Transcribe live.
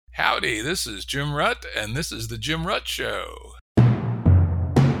Howdy, this is Jim Rutt, and this is The Jim Rutt Show.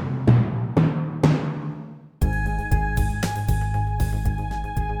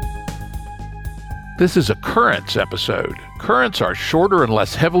 This is a Currents episode. Currents are shorter and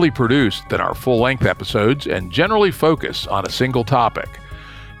less heavily produced than our full-length episodes and generally focus on a single topic.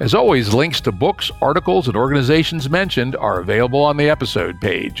 As always, links to books, articles, and organizations mentioned are available on the episode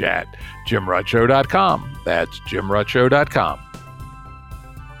page at jimruttshow.com. That's jimruttshow.com.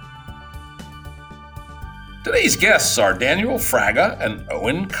 Today's guests are Daniel Fraga and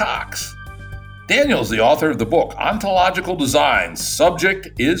Owen Cox. Daniel's the author of the book Ontological Design, Subject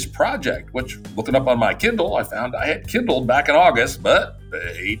is Project, which, looking up on my Kindle, I found I had Kindled back in August, but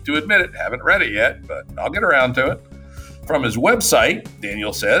I hate to admit it, haven't read it yet, but I'll get around to it. From his website,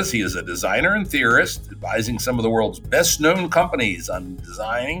 Daniel says he is a designer and theorist, advising some of the world's best-known companies on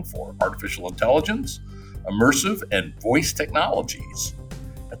designing for artificial intelligence, immersive, and voice technologies.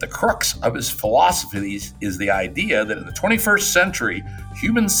 At the crux of his philosophies is the idea that in the 21st century,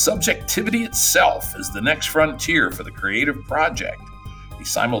 human subjectivity itself is the next frontier for the creative project, a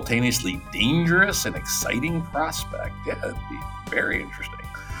simultaneously dangerous and exciting prospect. Yeah, it'd be very interesting.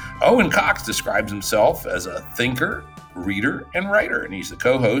 Owen Cox describes himself as a thinker, reader, and writer, and he's the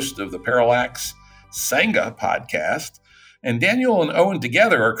co-host of the Parallax Sangha podcast. And Daniel and Owen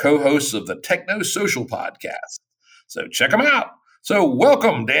together are co-hosts of the Techno Social podcast. So check them out. So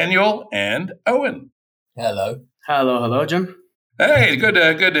welcome, Daniel and Owen. Hello. Hello, Jim. Hey, good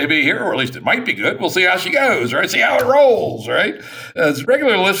to be here, or at least it might be good. We'll see how she goes, right? See how it rolls, right? As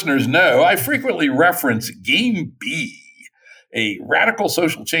regular listeners know, I frequently reference Game B, a radical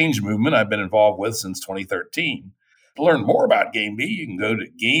social change movement I've been involved with since 2013. To learn more about Game B, you can go to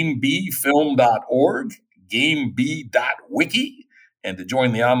gamebfilm.org, gameb.wiki, and to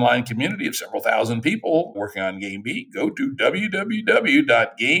join the online community of several thousand people working on Game B, go to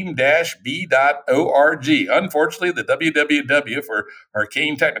www.game-b.org. Unfortunately, the www for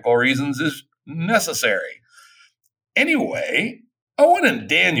arcane technical reasons is necessary. Anyway, Owen and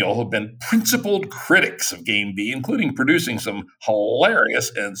Daniel have been principled critics of Game B, including producing some hilarious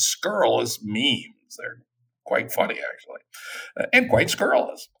and scurrilous memes. They're quite funny, actually, and quite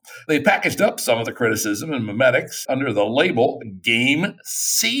scurrilous. They packaged up some of the criticism and memetics under the label Game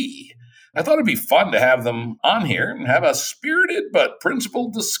C. I thought it'd be fun to have them on here and have a spirited but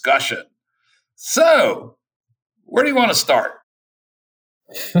principled discussion. So, where do you want to start?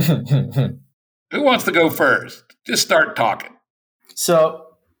 Who wants to go first? Just start talking. So,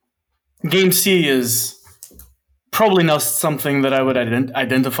 Game C is probably not something that I would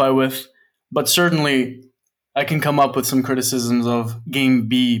identify with, but certainly I can come up with some criticisms of Game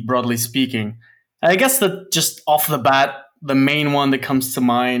B, broadly speaking. I guess that just off the bat, the main one that comes to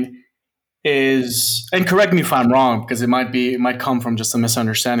mind is, and correct me if I'm wrong, because it might come from just a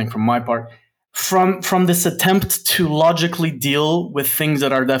misunderstanding from my part, from this attempt to logically deal with things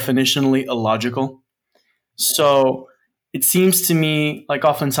that are definitionally illogical. So it seems to me, like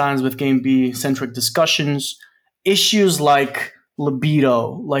oftentimes with Game B-centric discussions, issues like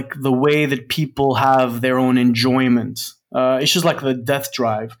libido, like the way that people have their own enjoyment, issues like the death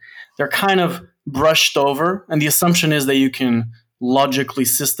drive, they're kind of brushed over. And the assumption is that you can logically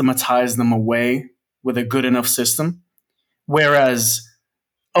systematize them away with a good enough system. Whereas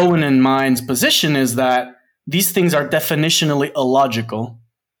Owen and mine's position is that these things are definitionally illogical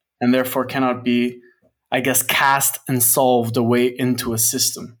and therefore cannot be, I guess, cast and solved away into a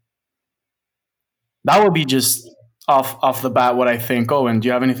system. That would be just off the bat what I think. Owen, do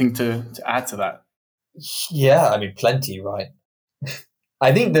you have anything to add to that? Yeah, I mean, plenty, right?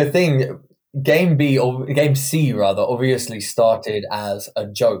 I think the thing, Game B, or Game C rather, obviously started as a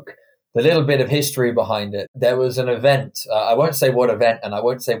joke. The little bit of history behind it, there was an event, I won't say what event and I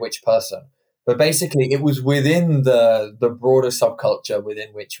won't say which person, but basically it was within the broader subculture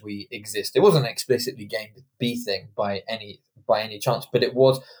within which we exist. It wasn't explicitly Game B thing by any chance, but it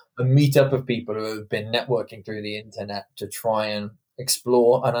was a meetup of people who have been networking through the internet to try and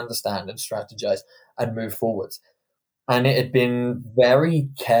explore and understand and strategize and move forwards. And it had been very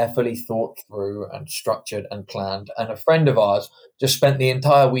carefully thought through and structured and planned. And a friend of ours just spent the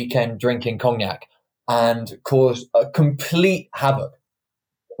entire weekend drinking cognac and caused a complete havoc.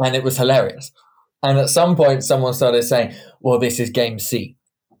 And it was hilarious. And at some point, someone started saying, well, this is Game C.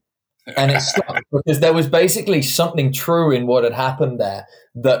 And it stuck because there was basically something true in what had happened there,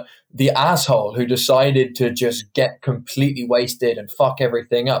 that the asshole who decided to just get completely wasted and fuck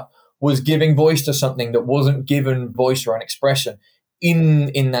everything up was giving voice to something that wasn't given voice or an expression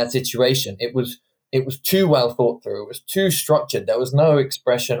in that situation. It was too well thought through. It was too structured. There was no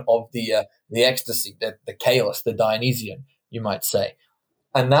expression of the ecstasy, the chaos, the Dionysian, you might say.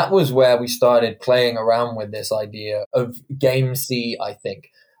 And that was where we started playing around with this idea of game C, I think,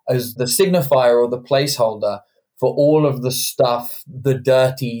 as the signifier or the placeholder for all of the stuff, the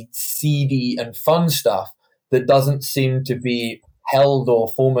dirty, seedy, and fun stuff that doesn't seem to be held or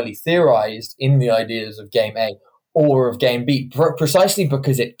formally theorized in the ideas of game A or of game B, precisely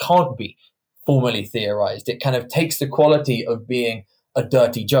because it can't be formally theorized. It kind of takes the quality of being a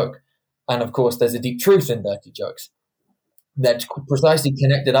dirty joke. And of course, there's a deep truth in dirty jokes that's precisely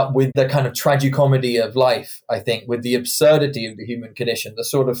connected up with the kind of tragicomedy of life, I think, with the absurdity of the human condition, the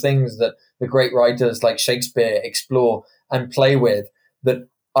sort of things that the great writers like Shakespeare explore and play with that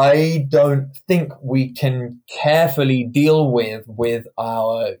I don't think we can carefully deal with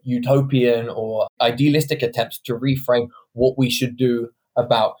our utopian or idealistic attempts to reframe what we should do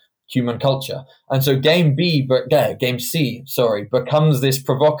about human culture. And so game C, becomes this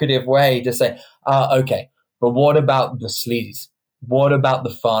provocative way to say, okay, but what about the sleaze? What about the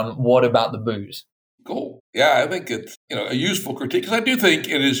fun? What about the booze? Cool. Yeah, I think it's a useful critique, because I do think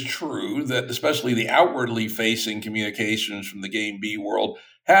it is true that especially the outwardly facing communications from the game B world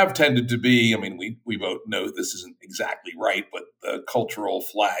have tended to be, I mean, we both know this isn't exactly right, but the cultural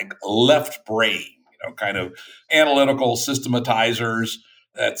flag left brain, kind of analytical systematizers,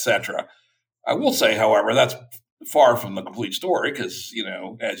 etc. I will say, however, that's far from the complete story, because,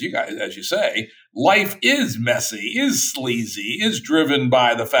 as you say, life is messy, is sleazy, is driven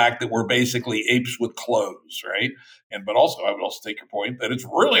by the fact that we're basically apes with clothes, right? But also, I would also take your point that it's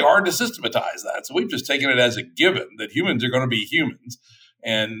really hard to systematize that. So we've just taken it as a given that humans are going to be humans.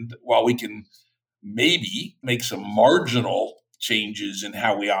 And while we can maybe make some marginal changes in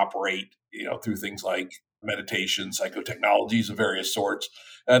how we operate, through things like meditation, psychotechnologies of various sorts,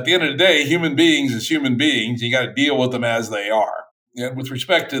 at the end of the day, human beings is human beings. You got to deal with them as they are. And with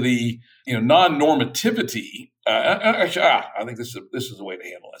respect to the non-normativity, I think this is a way to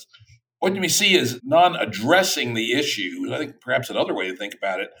handle this. What you may see is non-addressing the issue. I think perhaps another way to think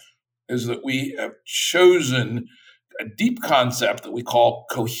about it is that we have chosen a deep concept that we call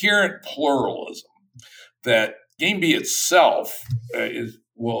coherent pluralism, that game B itself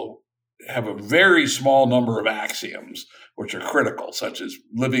will have a very small number of axioms which are critical, such as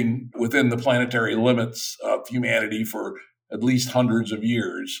living within the planetary limits of humanity for at least hundreds of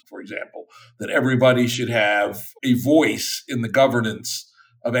years, for example, that everybody should have a voice in the governance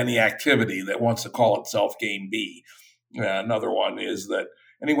of any activity that wants to call itself game B. Another one is that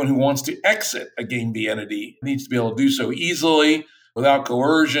anyone who wants to exit a game B entity needs to be able to do so easily, without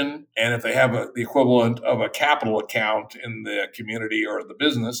coercion, and if they have the equivalent of a capital account in the community or the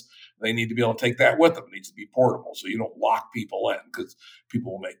business, they need to be able to take that with them. It needs to be portable, so you don't lock people in, because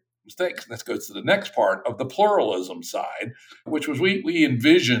people will make mistakes. And this goes to the next part of the pluralism side, which was we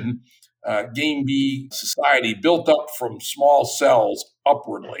envision game B society built up from small cells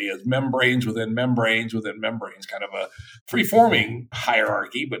upwardly as membranes within membranes within membranes, kind of a free-forming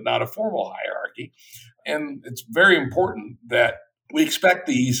hierarchy, but not a formal hierarchy. And it's very important that we expect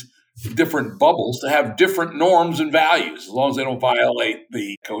these different bubbles to have different norms and values, as long as they don't violate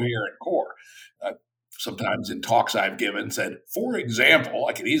the coherent core. Sometimes in talks I've given said, for example,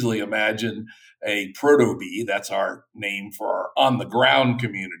 I could easily imagine a proto-B, that's our name for our on-the-ground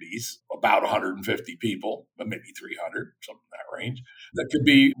communities, about 150 people, but maybe 300, something in that range, that could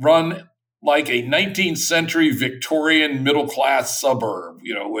be run like a 19th century Victorian middle-class suburb,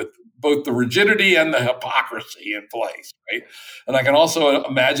 with both the rigidity and the hypocrisy in place, right? And I can also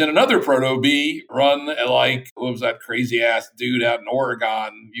imagine another proto-B run like, what was that crazy ass dude out in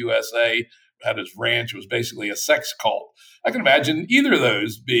Oregon, USA, had his ranch, was basically a sex cult. I can imagine either of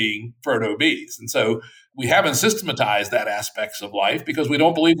those being proto-Bs. And so we haven't systematized that aspects of life because we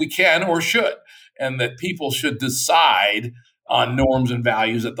don't believe we can or should, and that people should decide on norms and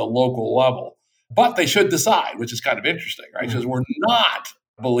values at the local level. But they should decide, which is kind of interesting, right? Because we're not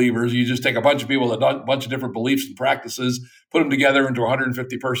believers. You just take a bunch of people with a bunch of different beliefs and practices, put them together into a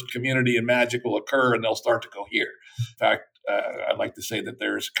 150-person community, and magic will occur, and they'll start to cohere. In fact, I'd like to say that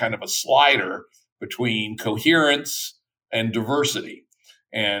there's kind of a slider between coherence and diversity.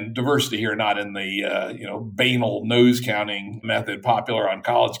 And diversity here, not in the banal nose counting method popular on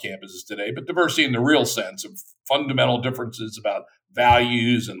college campuses today, but diversity in the real sense of fundamental differences about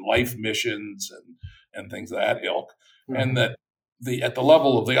values and life missions and things of that ilk. Mm-hmm. And that at the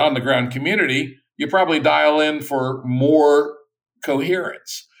level of the on-the-ground community, you probably dial in for more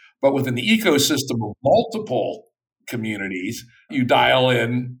coherence. But within the ecosystem of multiple communities, you dial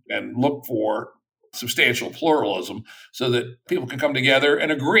in and look for substantial pluralism so that people can come together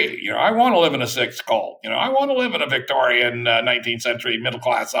and agree. I want to live in a sixth cult. I want to live in a Victorian 19th century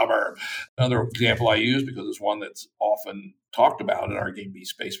middle-class suburb. Another example I use, because it's one that's often talked about in our game B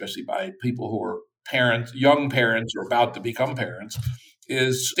space, especially by people who are parents, young parents or about to become parents,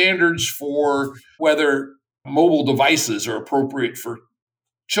 is standards for whether mobile devices are appropriate for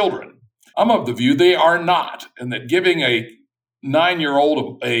children. I'm of the view they are not, and that giving a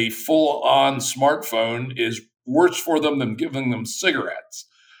 9-year-old a full-on smartphone is worse for them than giving them cigarettes.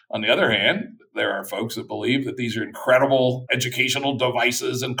 On the other hand, there are folks that believe that these are incredible educational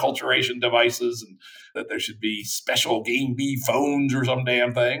devices and culturation devices, and that there should be special Game B phones or some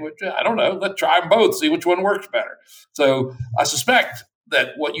damn thing, which I don't know. Let's try them both, see which one works better. So I suspect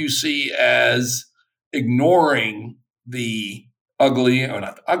that what you see as ignoring the ugly, or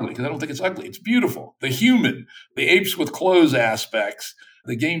not ugly, because I don't think it's ugly, it's beautiful, the human, the apes with clothes aspects,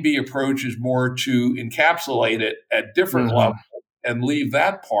 the Game B approach is more to encapsulate it at different levels and leave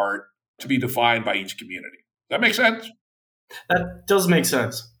that part to be defined by each community. Does that make sense? That does make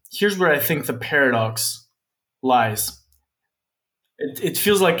sense. Here's where I think the paradox lies. It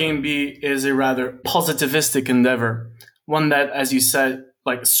feels like Game B is a rather positivistic endeavor, one that, as you said,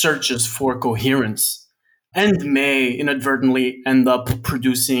 searches for coherence and may inadvertently end up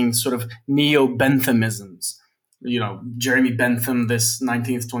producing sort of neo-Benthamisms. Jeremy Bentham, this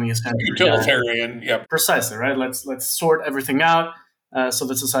 19th, 20th century utilitarian, guy. Yep. Precisely, right? Let's sort everything out so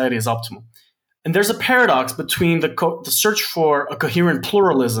that society is optimal. And there's a paradox between the search for a coherent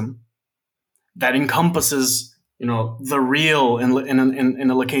pluralism that encompasses, the real in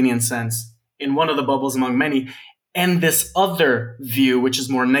a Lacanian sense, in one of the bubbles among many, and this other view, which is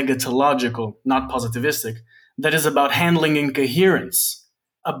more negatological, not positivistic, that is about handling incoherence,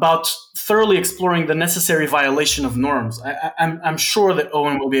 about thoroughly exploring the necessary violation of norms. I'm sure that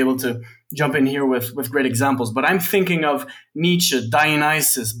Owen will be able to jump in here with great examples, but I'm thinking of Nietzsche,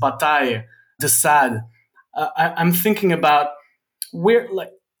 Dionysus, Bataille, de Sade. I'm thinking about where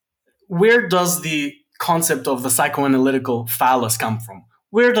does the concept of the psychoanalytical phallus come from?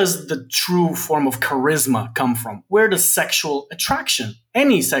 Where does the true form of charisma come from? Where does sexual attraction,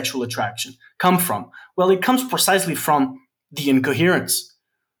 any sexual attraction, come from? Well, it comes precisely from the incoherence.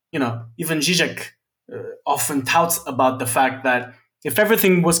 Even Zizek often touts about the fact that if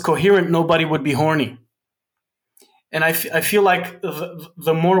everything was coherent, nobody would be horny. And I feel like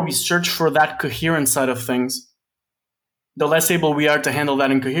the more we search for that coherent side of things, the less able we are to handle that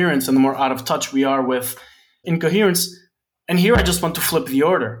incoherence, and the more out of touch we are with incoherence. And here I just want to flip the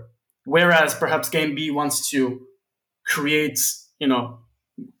order. Whereas perhaps Game B wants to create,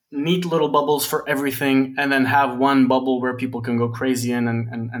 neat little bubbles for everything, and then have one bubble where people can go crazy in,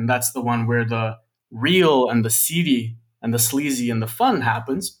 and that's the one where the real and the seedy and the sleazy and the fun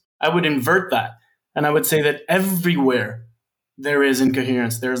happens. I would invert that. And I would say that everywhere there is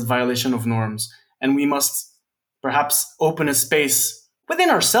incoherence, there is violation of norms. And we must perhaps open a space within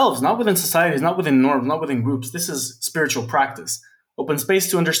ourselves, not within societies, not within norms, not within groups. This is spiritual practice. Open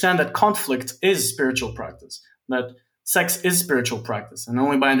space to understand that conflict is spiritual practice, that sex is spiritual practice. And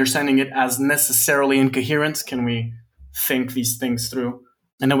only by understanding it as necessarily incoherent can we think these things through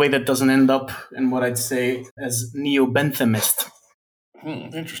in a way that doesn't end up in what I'd say as neo-Benthamist.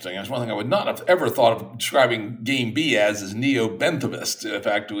 Interesting. That's one thing I would not have ever thought of describing Game B as neo-Benthamist. In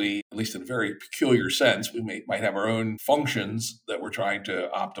fact, we, at least in a very peculiar sense, we might have our own functions that we're trying to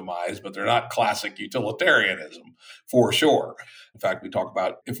optimize, but they're not classic utilitarianism for sure. In fact, we talk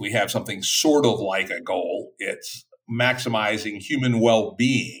about if we have something sort of like a goal, it's maximizing human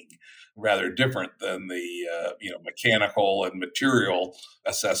well-being, rather different than the mechanical and material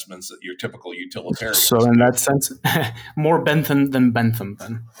assessments that your typical utilitarian. So in that sense, more Bentham than Bentham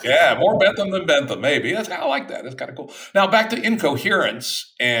then. Yeah, more Bentham than Bentham, maybe. I like that. That's kind of cool. Now back to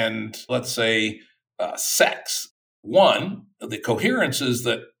incoherence and let's say sex. One, the coherences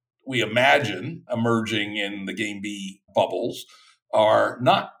that we imagine emerging in the Game B bubbles are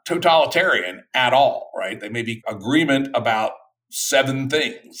not totalitarian at all, right? They may be agreement about 7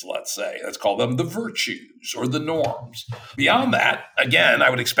 things, let's say. Let's call them the virtues or the norms. Beyond that, again, I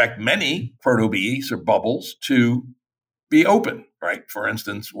would expect many proto-Bs or bubbles to be open, right? For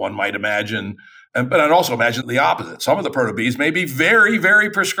instance, one might imagine, but I'd also imagine the opposite. Some of the proto-Bs may be very, very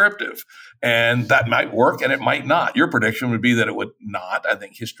prescriptive, and that might work and it might not. Your prediction would be that it would not. I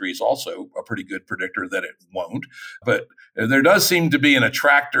think history is also a pretty good predictor that it won't. But there does seem to be an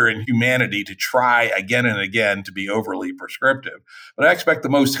attractor in humanity to try again and again to be overly prescriptive. But I expect the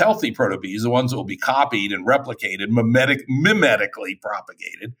most healthy proto-Bs, the ones that will be copied and replicated, mimetically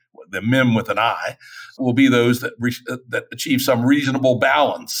propagated, the MIM with an I, will be those that achieve some reasonable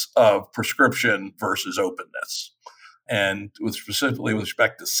balance of prescription versus openness. And specifically with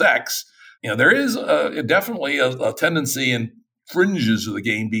respect to sex, there is definitely a tendency in fringes of the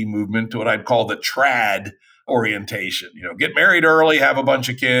Game B movement to what I'd call the trad orientation. Get married early, have a bunch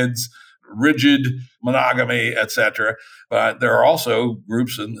of kids, rigid monogamy, etc. But there are also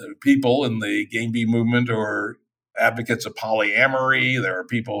groups and people in the Game B movement who are advocates of polyamory. There are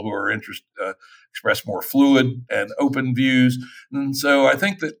people who are express more fluid and open views. And so I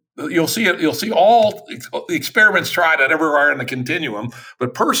think that you'll see all the experiments tried at everywhere in the continuum.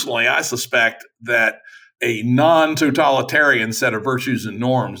 But personally, I suspect that a non-totalitarian set of virtues and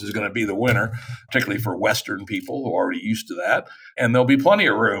norms is going to be the winner, particularly for Western people who are already used to that. And there'll be plenty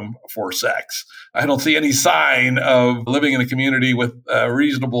of room for sex. I don't see any sign of living in a community with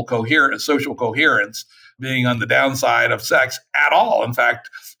reasonable social coherence being on the downside of sex at all. In fact,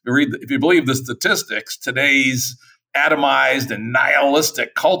 if you believe the statistics, today's atomized and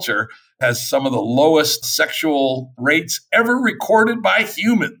nihilistic culture has some of the lowest sexual rates ever recorded by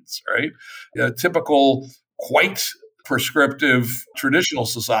humans, right? A typical, quite prescriptive traditional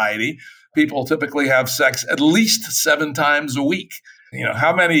society, people typically have sex at least 7 times a week.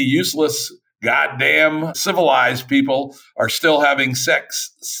 How many useless, goddamn civilized people are still having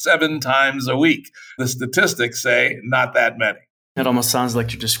sex 7 times a week? The statistics say not that many. It almost sounds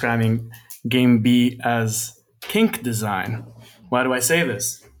like you're describing Game B as kink design. Why do I say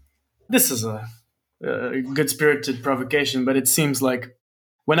this? This is a good-spirited provocation, but it seems like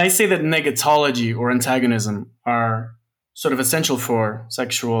when I say that negatology or antagonism are sort of essential for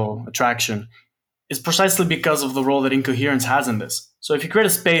sexual attraction, it's precisely because of the role that incoherence has in this. So if you create a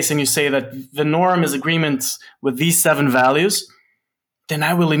space and you say that the norm is agreement with these 7 values, then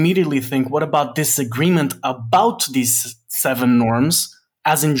I will immediately think, what about disagreement about these 7 norms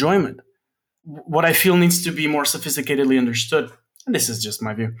as enjoyment? What I feel needs to be more sophisticatedly understood, and this is just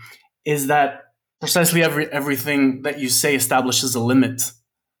my view, is that precisely everything that you say establishes a limit.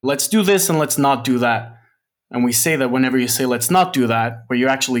 Let's do this and let's not do that. And we say that whenever you say let's not do that, where you're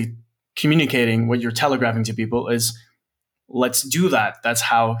actually communicating, what you're telegraphing to people is let's do that. That's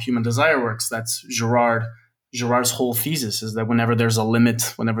how human desire works. That's Girard's whole thesis, is that whenever there's a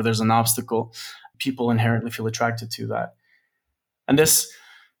limit, whenever there's an obstacle, people inherently feel attracted to that. And this,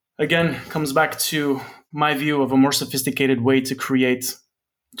 again, comes back to my view of a more sophisticated way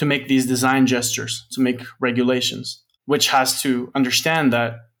to make these design gestures, to make regulations, which has to understand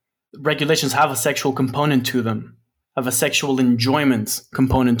that regulations have a sexual component to them, have a sexual enjoyment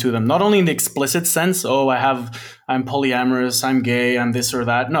component to them. Not only in the explicit sense, I'm polyamorous, I'm gay, I'm this or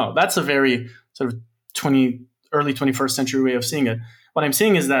that. No, that's a very sort of early 21st century way of seeing it. What I'm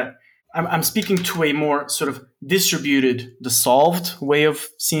saying is that I'm speaking to a more sort of distributed, dissolved way of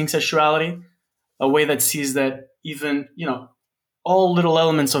seeing sexuality, a way that sees that even, all little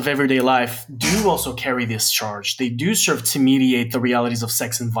elements of everyday life do also carry this charge. They do serve to mediate the realities of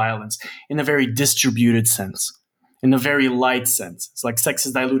sex and violence in a very distributed sense, in a very light sense. It's like sex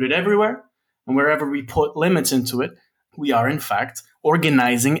is diluted everywhere, and wherever we put limits into it, we are in fact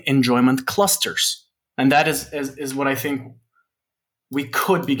organizing enjoyment clusters. And that is what I think we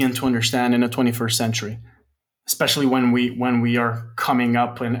could begin to understand in the 21st century, especially when we are coming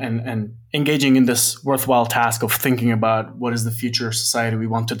up and engaging in this worthwhile task of thinking about what is the future society we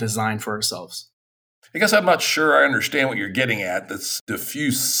want to design for ourselves. I guess I'm not sure I understand what you're getting at. That's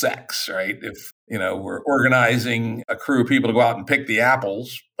diffuse sex, right? If, we're organizing a crew of people to go out and pick the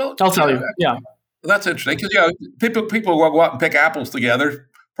apples. Well, I'll tell you. Yeah. That's interesting because, people who go out and pick apples together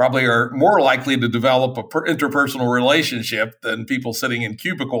probably are more likely to develop an interpersonal relationship than people sitting in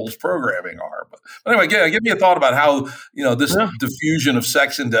cubicles programming are. But anyway, give me a thought about how this diffusion of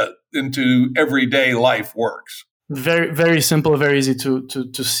sex into everyday life works. Very, very simple, very easy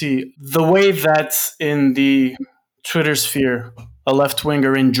to see. The way that in the Twitter sphere, a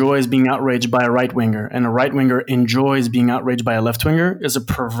left-winger enjoys being outraged by a right-winger, and a right-winger enjoys being outraged by a left-winger is a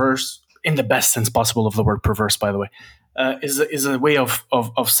perverse, in the best sense possible of the word perverse, by the way, is a way of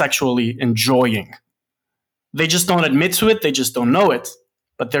sexually enjoying. They just don't admit to it. They just don't know it.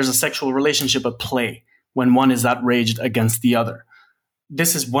 But there's a sexual relationship at play when one is outraged against the other.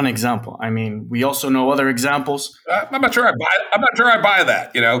 This is one example. I mean, we also know other examples. I'm not sure I buy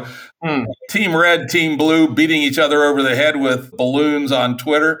that. Team red, team blue, beating each other over the head with balloons on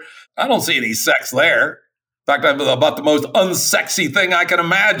Twitter. I don't see any sex there. In fact, I'm about the most unsexy thing I can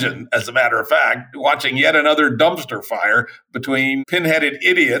imagine, as a matter of fact, watching yet another dumpster fire between pinheaded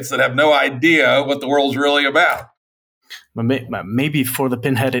idiots that have no idea what the world's really about. Maybe for the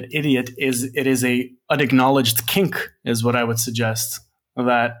pinheaded idiot, it is a unacknowledged kink, is what I would suggest.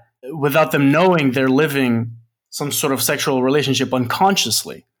 That without them knowing they're living some sort of sexual relationship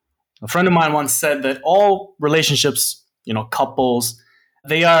unconsciously. A friend of mine once said that all relationships, couples,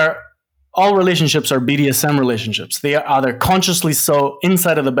 all relationships are BDSM relationships. They are either consciously so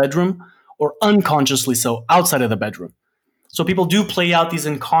inside of the bedroom or unconsciously so outside of the bedroom. So people do play out these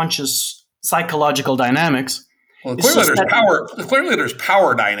unconscious psychological dynamics. Well, clearly there's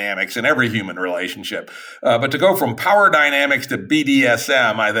power dynamics in every human relationship. But to go from power dynamics to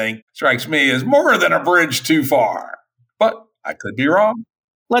BDSM, I think, strikes me as more than a bridge too far. But I could be wrong.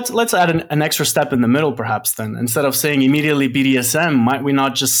 Let's add an extra step in the middle, perhaps, then. Instead of saying immediately BDSM, might we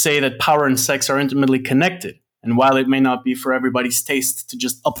not just say that power and sex are intimately connected? And while it may not be for everybody's taste to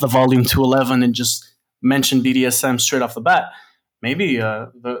just up the volume to 11 and just mention BDSM straight off the bat, maybe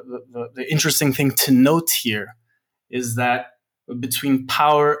the interesting thing to note here is that between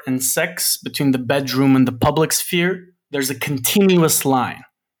power and sex, between the bedroom and the public sphere, there's a continuous line.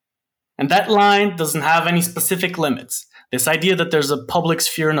 And that line doesn't have any specific limits. This idea that there's a public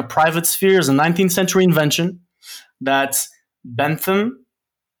sphere and a private sphere is a 19th century invention that Bentham,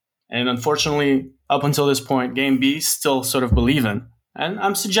 and unfortunately, up until this point, Game B still sort of believe in. And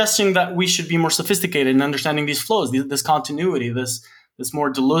I'm suggesting that we should be more sophisticated in understanding these flows, this continuity, this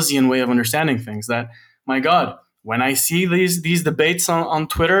more Deleuzian way of understanding things. That, my God, when I see these debates on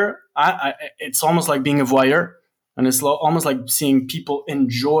Twitter, it's almost like being a voyeur, and it's almost like seeing people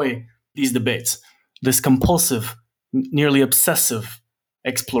enjoy these debates, this compulsive, nearly obsessive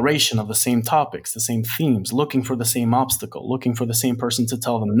exploration of the same topics, the same themes, looking for the same obstacle, looking for the same person to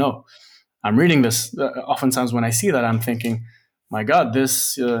tell them no. I'm reading this. Oftentimes when I see that, I'm thinking, my God,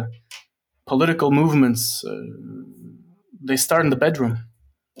 this political movements, they start in the bedroom.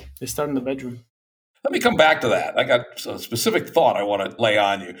 Let me come back to that. I got a specific thought I want to lay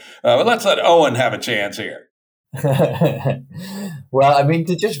on you. But let's let Owen have a chance here. Well, I mean,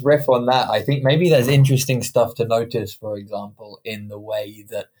 to just riff on that, I think maybe there's interesting stuff to notice, for example, in the way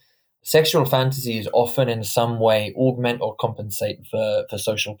that sexual fantasies often in some way augment or compensate for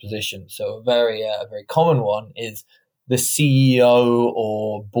social position. So a very common one is the CEO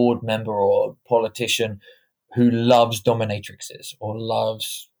or board member or politician who loves dominatrixes or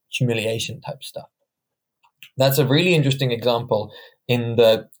loves humiliation type stuff. That's a really interesting example in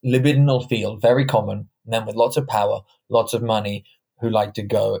the libidinal field, very common, men with lots of power, lots of money, who like to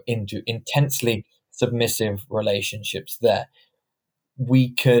go into intensely submissive relationships there.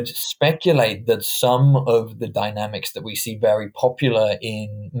 We could speculate that some of the dynamics that we see very popular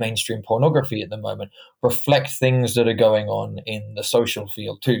in mainstream pornography at the moment reflect things that are going on in the social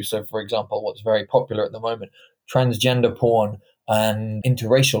field too. So, for example, what's very popular at the moment, transgender porn and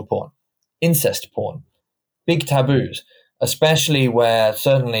interracial porn, incest porn, big taboos, especially where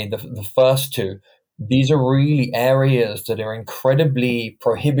certainly the first two, these are really areas that are incredibly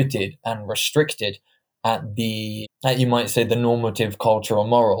prohibited and restricted at you might say the normative cultural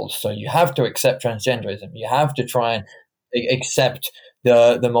morals. So you have to accept transgenderism. You have to try and accept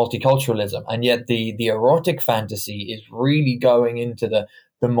the multiculturalism. And yet the erotic fantasy is really going into the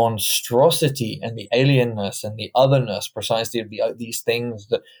monstrosity and the alienness and the otherness, precisely of these things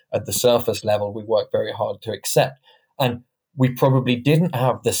that at the surface level we work very hard to accept. And we probably didn't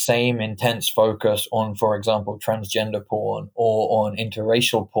have the same intense focus on, for example, transgender porn or on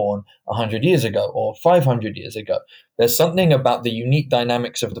interracial porn 100 years ago or 500 years ago. There's something about the unique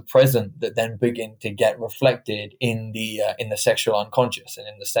dynamics of the present that then begin to get reflected in the sexual unconscious and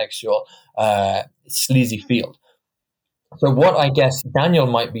in the sexual sleazy field. So what I guess Daniel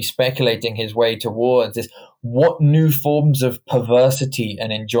might be speculating his way towards is what new forms of perversity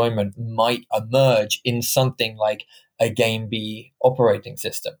and enjoyment might emerge in something like a Game B operating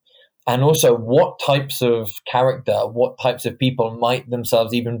system. And also what types of character, what types of people might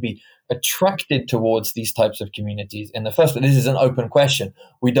themselves even be attracted towards these types of communities in the first place. This is an open question.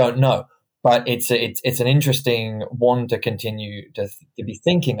 We don't know. But it's an interesting one to continue to be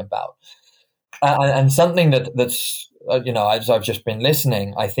thinking about. And something that's as I've just been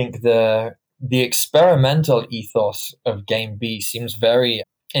listening, I think the experimental ethos of Game B seems very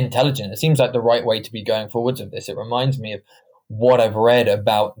intelligent. It seems like the right way to be going forwards with this. It reminds me of what I've read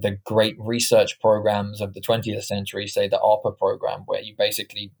about the great research programs of the 20th century, say the ARPA program, where you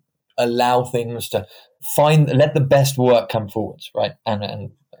basically allow things to let the best work come forwards, right?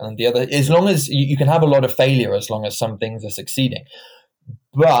 And the other, as long as you can have a lot of failure, as long as some things are succeeding.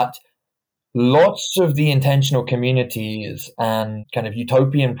 But lots of the intentional communities and kind of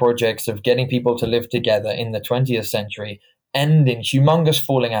utopian projects of getting people to live together in the 20th century end in humongous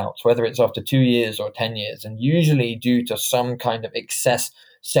falling outs, whether it's after 2 years or 10 years, and usually due to some kind of excess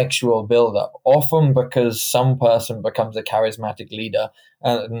sexual buildup, often because some person becomes a charismatic leader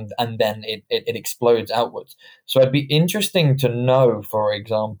and then it explodes outwards. So it'd be interesting to know, for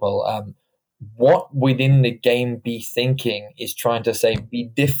example, what within the game be thinking is trying to say be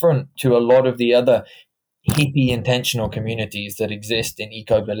different to a lot of the other hippie intentional communities that exist in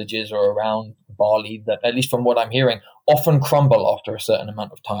eco villages or around Bali that, at least from what I'm hearing, often crumble after a certain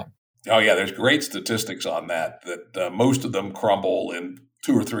amount of time. Oh, yeah, there's great statistics on that most of them crumble in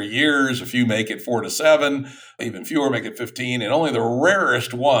 2 or 3 years. A few make it 4 to 7, even fewer make it 15, and only the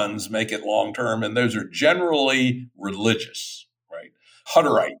rarest ones make it long term. And those are generally religious, right?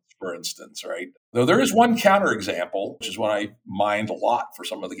 Hutterites, for instance, right? Though there is one counterexample, which is one I mind a lot for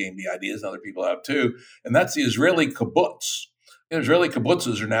some of the Game B ideas, and other people have too, and that's the Israeli kibbutz. Israeli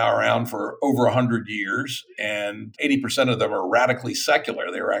kibbutzes are now around for over 100 years, and 80% of them are radically secular.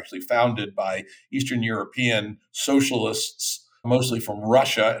 They were actually founded by Eastern European socialists, mostly from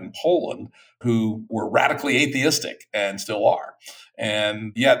Russia and Poland, who were radically atheistic and still are.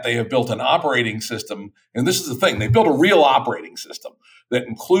 And yet they have built an operating system. And this is the thing, they built a real operating system that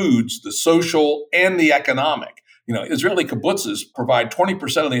includes the social and the economic. Israeli kibbutzes provide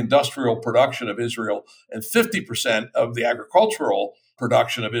 20% of the industrial production of Israel and 50% of the agricultural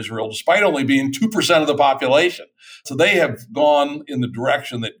production of Israel, despite only being 2% of the population. So they have gone in the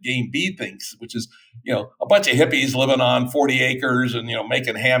direction that Game B thinks, which is, a bunch of hippies living on 40 acres and,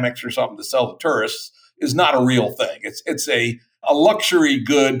 making hammocks or something to sell to tourists is not a real thing. It's a luxury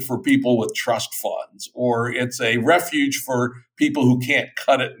good for people with trust funds, or it's a refuge for people who can't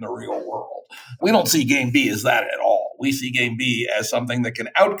cut it in the real world. We don't see Game B as that at all. We see Game B as something that can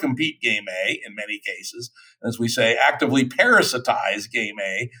outcompete Game A in many cases, as we say, actively parasitize Game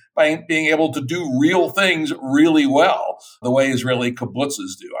A by being able to do real things really well, the way Israeli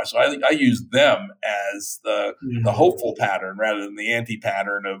kibbutzes do. So I use them as the hopeful pattern rather than the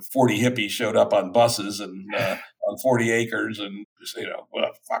anti-pattern of 40 hippies showed up on buses and on 40 acres and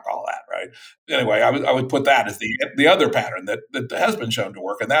fuck all that, right? Anyway, I would put that as the other pattern that has been shown to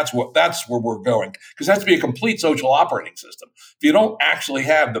work, and that's where we're going, because it has to be a complete social operating system. If you don't actually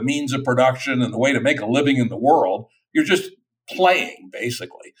have the means of production and the way to make a living in the world, you're just playing,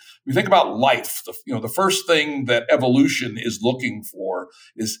 basically. When you think about life, the first thing that evolution is looking for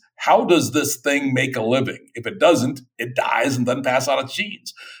is, how does this thing make a living? If it doesn't, it dies and doesn't pass on its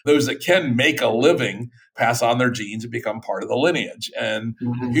genes. Those that can make a living pass on their genes and become part of the lineage. And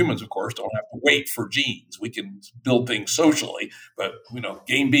humans, of course, don't have to wait for genes. We can build things socially. But,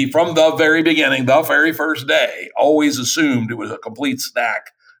 Game B, from the very beginning, the very first day, always assumed it was a complete stack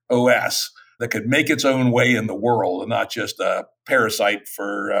OS that could make its own way in the world and not just a parasite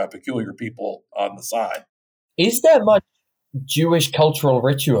for peculiar people on the side. Is there much Jewish cultural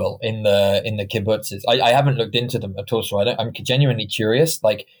ritual in the kibbutzes? I haven't looked into them at all, so I'm genuinely curious.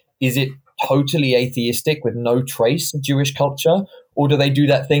 Like, is it totally atheistic with no trace of Jewish culture? Or do they do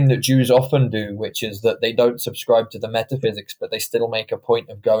that thing that Jews often do, which is that they don't subscribe to the metaphysics, but they still make a point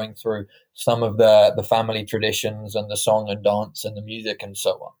of going through some of the family traditions and the song and dance and the music and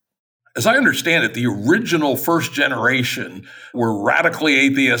so on? As I understand it, the original first generation were radically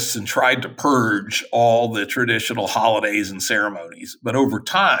atheists and tried to purge all the traditional holidays and ceremonies. But over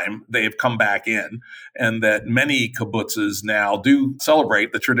time, they have come back in, and that many kibbutzes now do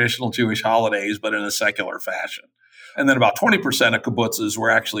celebrate the traditional Jewish holidays, but in a secular fashion. And then about 20% of kibbutzes were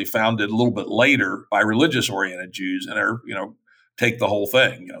actually founded a little bit later by religious-oriented Jews and are, take the whole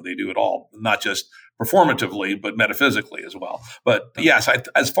thing. They do it all, not just performatively, but metaphysically as well. But yes,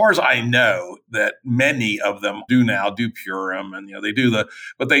 as far as I know, that many of them do Purim, and they do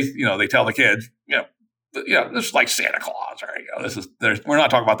but they tell the kids, this is like Santa Claus, right? We're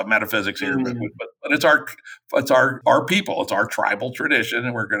not talking about the metaphysics here, but it's our people, it's our tribal tradition,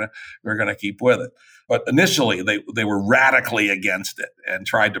 and we're gonna keep with it. But initially, they were radically against it and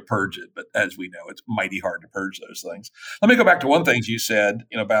tried to purge it. But as we know, it's mighty hard to purge those things. Let me go back to one thing you said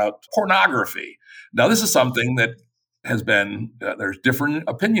about pornography. Now, this is something that has been, there's different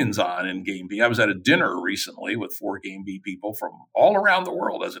opinions on in Game B. I was at a dinner recently with 4 Game B people from all around the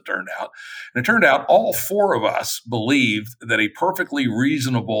world, as it turned out. And it turned out all 4 of us believed that a perfectly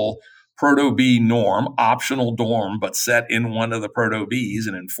reasonable Proto-B norm, optional dorm, but set in one of the Proto-Bs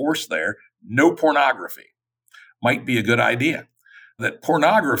and enforced there, no pornography, might be a good idea. That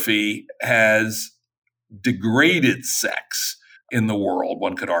pornography has degraded sex in the world,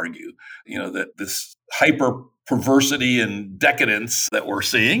 one could argue. That this hyper perversity and decadence that we're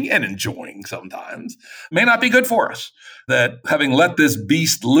seeing and enjoying sometimes may not be good for us. That having let this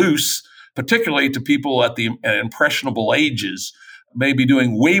beast loose, particularly to people at the impressionable ages, may be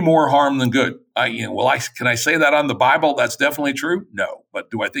doing way more harm than good. Can I say that on the Bible? That's definitely true? No.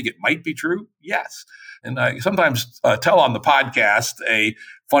 But do I think it might be true? Yes. And I sometimes tell on the podcast a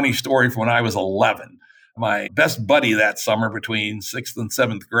funny story from when I was 11. My best buddy that summer between 6th and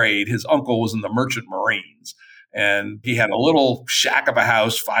 7th grade, his uncle was in the Merchant Marines. And he had a little shack of a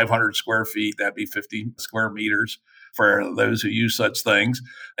house, 500 square feet, that'd be 50 square meters for those who use such things.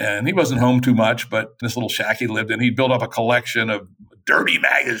 And he wasn't home too much, but this little shack he lived in, he built up a collection of dirty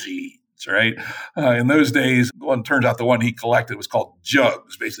magazines, right? In those days, turns out the one he collected was called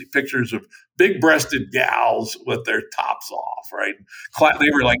Jugs, basically pictures of big-breasted gals with their tops off, right?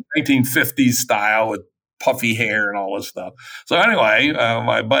 They were like 1950s style with puffy hair and all this stuff. So anyway,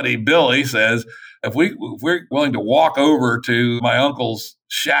 my buddy Billy says, if we're willing to walk over to my uncle's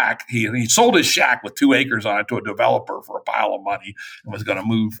shack, he sold his shack with 2 acres on it to a developer for a pile of money and was going to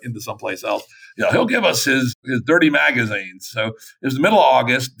move into someplace else. He'll give us his dirty magazines. So it was the middle of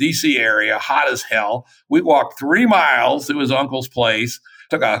August, DC area, hot as hell. We walked 3 miles to his uncle's place,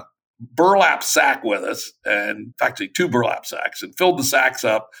 took a burlap sack with us, and actually 2 burlap sacks, and filled the sacks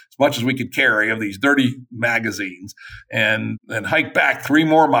up as much as we could carry of these dirty magazines, and then hiked back 3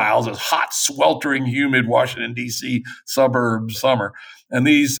 more miles. It was hot, sweltering, humid Washington, D.C. suburb summer. And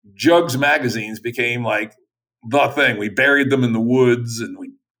these Jugs magazines became like the thing. We buried them in the woods and we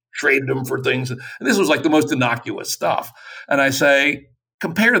traded them for things. And this was like the most innocuous stuff. And I say,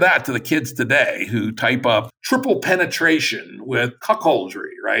 compare that to the kids today who type up triple penetration with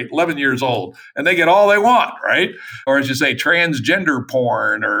cuckoldry, right? 11 years old, and they get all they want, right? Or as you say, transgender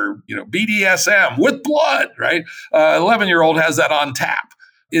porn or, BDSM with blood, right? 11-year-old has that on tap.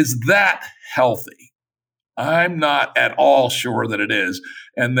 Is that healthy? I'm not at all sure that it is.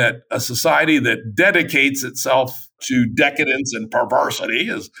 And that a society that dedicates itself to decadence and perversity,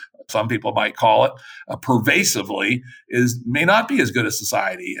 as some people might call it, pervasively, may not be as good a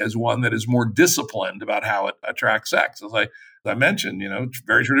society as one that is more disciplined about how it attracts sex. As I mentioned,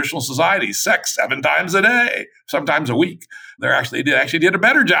 very traditional societies, sex 7 times a day, sometimes a week. They actually did a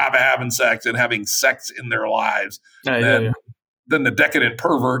better job of having sex and having sex in their lives than the decadent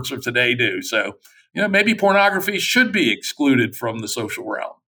perverts of today do. So, maybe pornography should be excluded from the social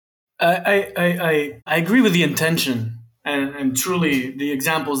realm. I agree with the intention. And truly, the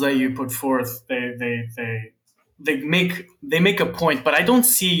examples that you put forth, they make a point. But I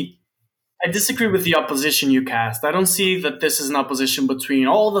disagree with the opposition you cast. I don't see that this is an opposition between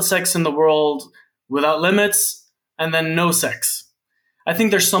all the sex in the world without limits and then no sex. I think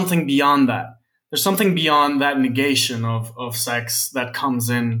there's something beyond that. There's something beyond that negation of sex that comes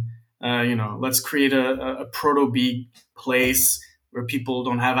in. Let's create a proto-B place where people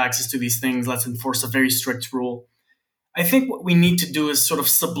don't have access to these things. Let's enforce a very strict rule. I think what we need to do is sort of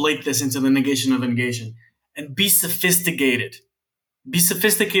sublate this into the negation of negation and be sophisticated. Be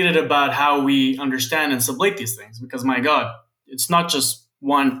sophisticated about how we understand and sublate these things, because my God, it's not just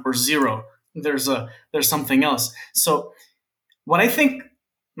 1 or 0. There's something else. So what I think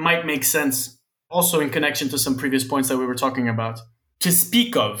might make sense, also in connection to some previous points that we were talking about, to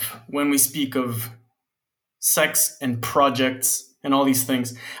speak of when we speak of sex and projects and all these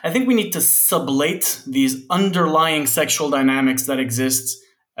things, I think we need to sublate these underlying sexual dynamics that exist,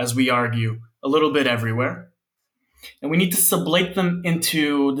 as we argue, a little bit everywhere. And we need to sublate them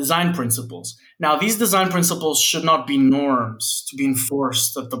into design principles. Now, these design principles should not be norms to be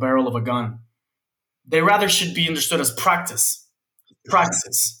enforced at the barrel of a gun. They rather should be understood as praxis,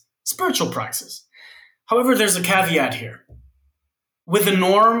 spiritual praxis. However, there's a caveat here. With a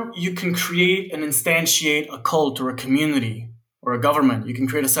norm, you can create and instantiate a cult or a community or a government. You can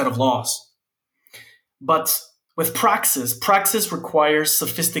create a set of laws. But with praxis requires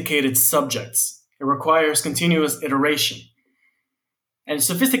sophisticated subjects. It requires continuous iteration. And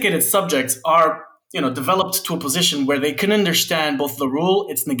sophisticated subjects are, developed to a position where they can understand both the rule,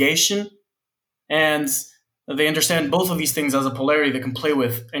 its negation, and they understand both of these things as a polarity they can play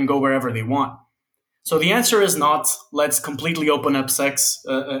with and go wherever they want. So the answer is not, let's completely open up sex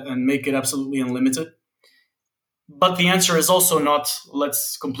and make it absolutely unlimited. But the answer is also not,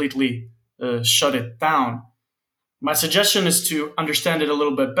 let's completely shut it down. My suggestion is to understand it a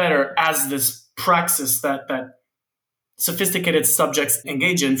little bit better as this praxis that sophisticated subjects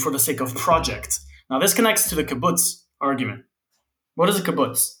engage in for the sake of project. Now, this connects to the kibbutz argument. What is a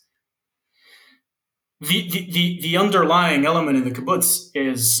kibbutz? The underlying element in the kibbutz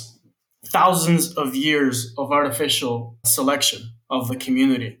is thousands of years of artificial selection of the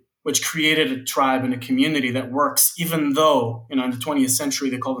community, which created a tribe and a community that works, even though, in the 20th century,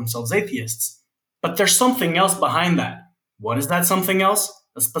 they call themselves atheists. But there's something else behind that. What is that something else?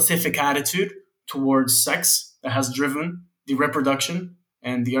 A specific attitude towards sex that has driven the reproduction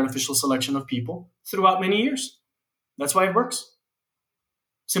and the artificial selection of people throughout many years. That's why it works.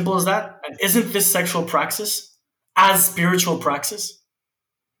 Simple as that. And isn't this sexual praxis as spiritual praxis?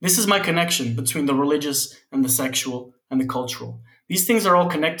 This is my connection between the religious and the sexual and the cultural. These things are all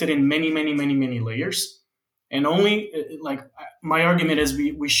connected in many, many, many, many layers. And only, like, my argument is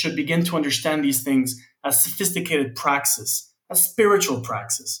we should begin to understand these things as sophisticated praxis, as spiritual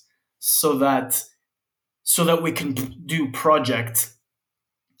praxis, so that we can do project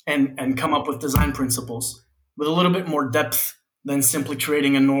and come up with design principles with a little bit more depth than simply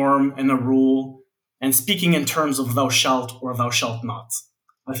creating a norm and a rule and speaking in terms of thou shalt or thou shalt not.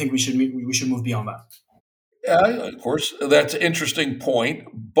 I think we should move beyond that. Yeah, of course, that's an interesting point.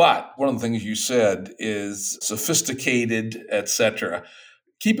 But one of the things you said is sophisticated, etc.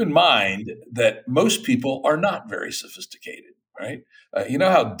 Keep in mind that most people are not very sophisticated, right? You know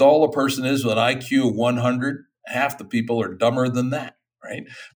how dull a person is with an IQ of 100? Half the people are dumber than that, right?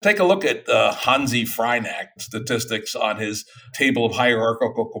 Take a look at Hansi Freinack statistics on his table of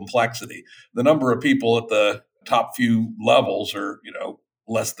hierarchical complexity. The number of people at the top few levels are,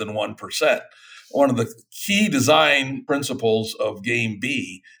 less than 1%. One of the key design principles of Game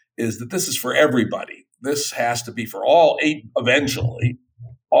B is that this is for everybody. This has to be for all 8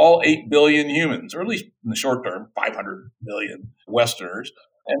 billion humans, or at least in the short term, 500 million Westerners.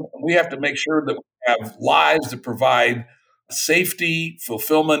 And we have to make sure that we have lives that provide safety,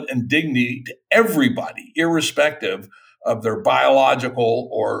 fulfillment, and dignity to everybody, irrespective of their biological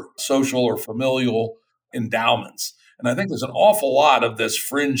or social or familial endowments. And I think there's an awful lot of this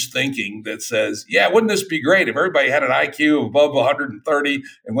fringe thinking that says, yeah, wouldn't this be great if everybody had an IQ of above 130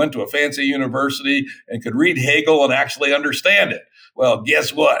 and went to a fancy university and could read Hegel and actually understand it? Well,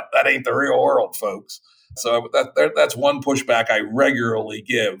 guess what? That ain't the real world, folks. So that's one pushback I regularly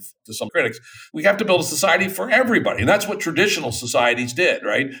give to some critics. We have to build a society for everybody. And that's what traditional societies did,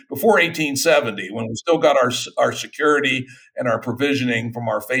 right? Before 1870, when we still got our security and our provisioning from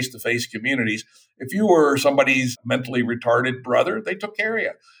our face-to-face communities, if you were somebody's mentally retarded brother, they took care of you.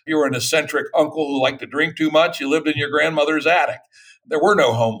 If you were an eccentric uncle who liked to drink too much, you lived in your grandmother's attic. There were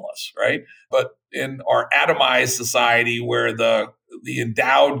no homeless, right? But in our atomized society where the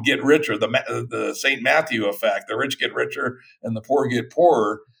endowed get richer, the St. Matthew effect, the rich get richer and the poor get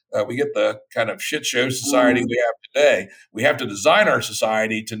poorer, we get the kind of shit show society we have today. We have to design our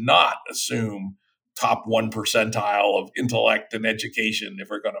society to not assume top 1 percentile of intellect and education if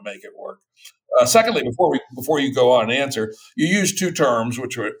we're going to make it work. Secondly, before you go on and answer, you use 2 terms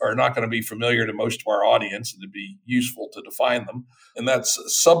which are not going to be familiar to most of our audience, and it'd be useful to define them, and that's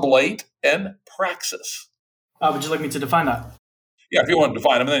sublate and praxis. Would you like me to define that? Yeah, if you want to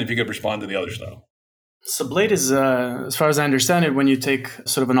define them, and then if you could respond to the other stuff. Sublate is, as far as I understand it, when you take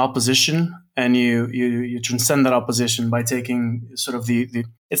sort of an opposition and you transcend that opposition by taking sort of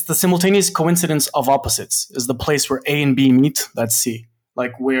it's the simultaneous coincidence of opposites is the place where A and B meet. That's C.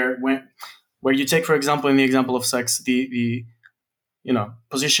 Like where you take, for example, in the example of sex, the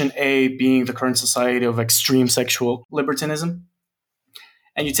position A being the current society of extreme sexual libertinism,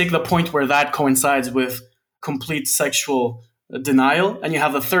 and you take the point where that coincides with complete sexual denial, and you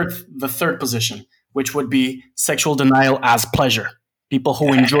have the third position, which would be sexual denial as pleasure. People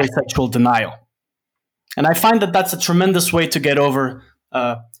who enjoy sexual denial. And I find that that's a tremendous way to get over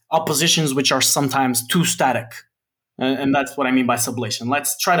oppositions which are sometimes too static. And that's what I mean by sublation.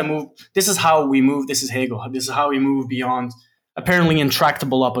 Let's try to move. This is how we move. This is Hegel. This is how we move beyond apparently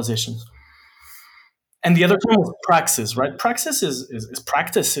intractable oppositions. And the other term is praxis, right? Praxis is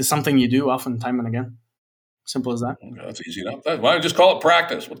practice, is something you do often, time and again. Simple as that. Okay, that's easy enough. Why don't you just call it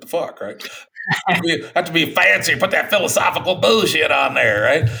practice? What the fuck, right? Have to be fancy, put that philosophical bullshit on there,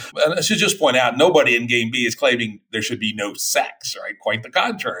 right? And I should just point out, nobody in Game B is claiming there should be no sex, right? Quite the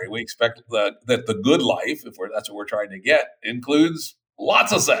contrary. We expect that the good life, that's what we're trying to get, includes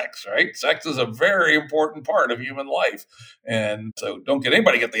lots of sex, right? Sex is a very important part of human life. And so don't get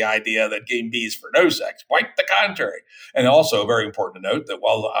the idea that Game B is for no sex. Quite the contrary. And also very important to note that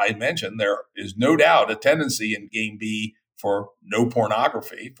while I mentioned there is no doubt a tendency in Game B for no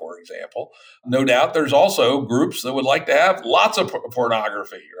pornography, for example, no doubt there's also groups that would like to have lots of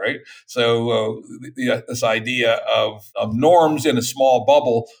pornography, right? So this idea of norms in a small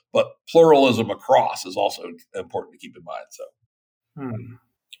bubble, but pluralism across is also important to keep in mind. So.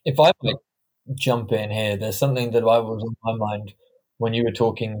 If I might jump in here, there's something that was on my mind when you were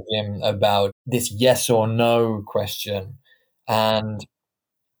talking, Jim, about this yes or no question. And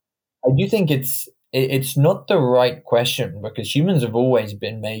I do think it's not the right question, because humans have always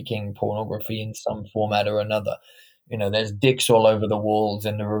been making pornography in some format or another. There's dicks all over the walls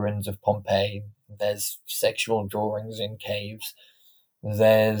in the ruins of Pompeii. There's sexual drawings in caves.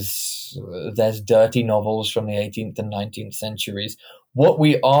 There's dirty novels from the 18th and 19th centuries. What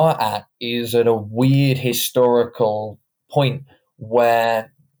we are at is at a weird historical point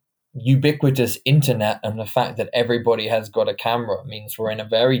where ubiquitous internet and the fact that everybody has got a camera means we're in a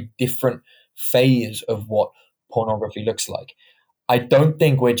very different phase of what pornography looks like. I don't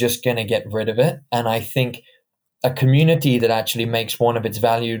think we're just going to get rid of it. And I think a community that actually makes one of its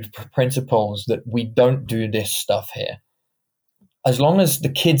valued principles that we don't do this stuff here. As long as the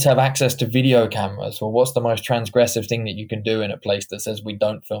kids have access to video cameras, well, what's the most transgressive thing that you can do in a place that says we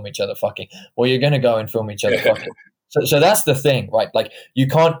don't film each other fucking? Well, you're going to go and film each other fucking. So that's the thing, right? Like, you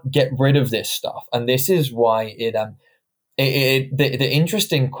can't get rid of this stuff. And this is why the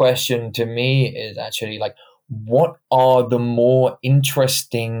interesting question to me is actually like, what are the more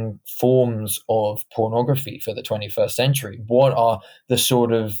interesting forms of pornography for the 21st century? What are the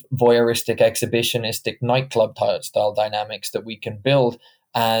sort of voyeuristic, exhibitionistic nightclub style dynamics that we can build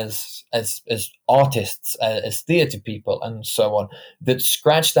as artists, as theater people, and so on, that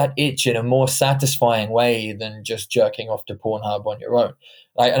scratch that itch in a more satisfying way than just jerking off to Pornhub on your own?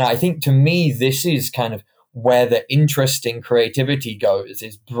 And I think, to me, this is kind of where the interesting creativity goes,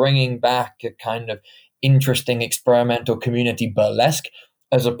 is bringing back a kind of interesting experimental community burlesque,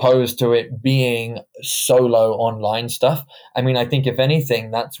 as opposed to it being solo online stuff. I mean, I think if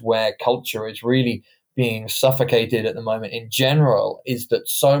anything, that's where culture is really being suffocated at the moment in general, is that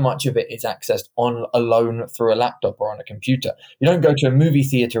so much of it is accessed on alone through a laptop or on a computer. You don't go to a movie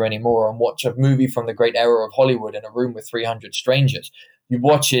theater anymore and watch a movie from the great era of Hollywood in a room with 300 strangers. You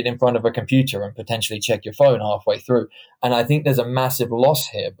watch it in front of a computer and potentially check your phone halfway through. And I think there's a massive loss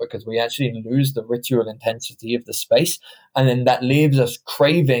here, because we actually lose the ritual intensity of the space. And then that leaves us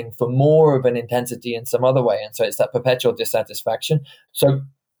craving for more of an intensity in some other way. And so it's that perpetual dissatisfaction. So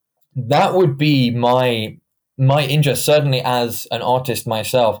that would be my interest, certainly as an artist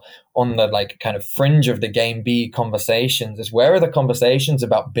myself, on the like kind of fringe of the Game B conversations, is where are the conversations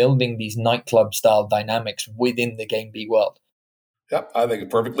about building these nightclub style dynamics within the Game B world? Yeah, I think a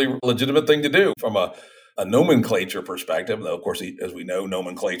perfectly legitimate thing to do from a nomenclature perspective. Though, of course, as we know,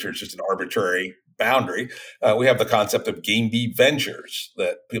 nomenclature is just an arbitrary boundary. We have the concept of Game B ventures,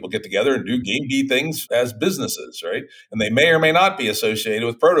 that people get together and do Game B things as businesses, right? And they may or may not be associated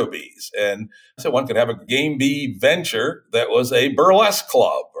with Proto Bs. And so one could have a Game B venture that was a burlesque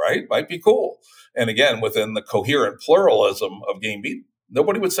club, right? Might be cool. And again, within the coherent pluralism of Game B,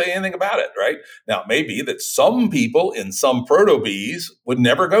 nobody would say anything about it, right? Now, it may be that some people in some proto-Bs would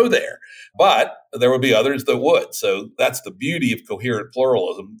never go there, but there would be others that would. So that's the beauty of coherent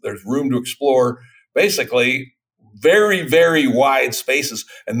pluralism. There's room to explore basically very, very wide spaces.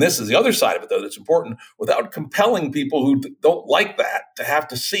 And this is the other side of it, though, that's important, without compelling people who don't like that to have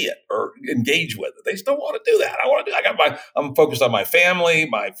to see it or engage with it. They just don't want to do that. I'm focused on my family,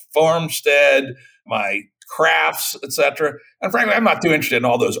 my farmstead, my crafts, etc. And frankly, I'm not too interested in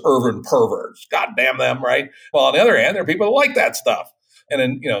all those urban perverts. God damn them, right? Well, on the other hand, there are people who like that stuff. And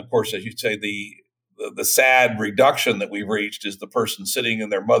then, of course, as you say, the sad reduction that we've reached is the person sitting in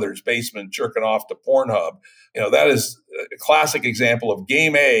their mother's basement jerking off to Pornhub. That is a classic example of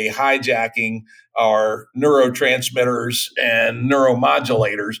Game A hijacking our neurotransmitters and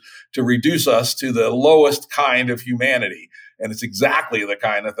neuromodulators to reduce us to the lowest kind of humanity. And it's exactly the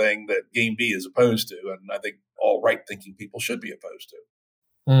kind of thing that Game B is opposed to. And I think all right-thinking people should be opposed to.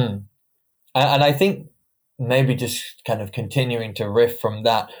 Mm. And I think maybe just kind of continuing to riff from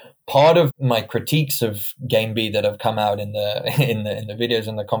that, part of my critiques of Game B that have come out in the videos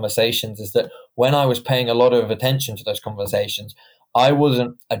and the conversations is that when I was paying a lot of attention to those conversations, I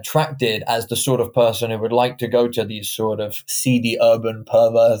wasn't attracted as the sort of person who would like to go to these sort of seedy urban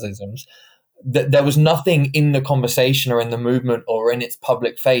perversisms. There was nothing in the conversation or in the movement or in its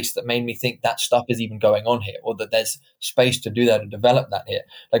public face that made me think that stuff is even going on here, or that there's space to do that and develop that here.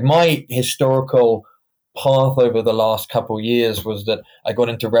 Like, my historical path over the last couple of years was that I got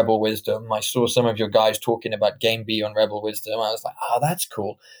into Rebel Wisdom. I saw some of your guys talking about Game B on Rebel Wisdom. I was like, oh, that's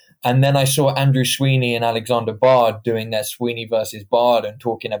cool. And then I saw Andrew Sweeney and Alexander Bard doing their Sweeney versus Bard and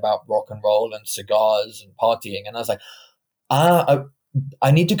talking about rock and roll and cigars and partying. And I was like,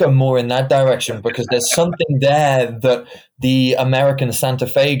 I need to go more in that direction, because there's something there that the American Santa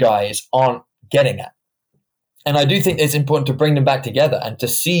Fe guys aren't getting at. And I do think it's important to bring them back together and to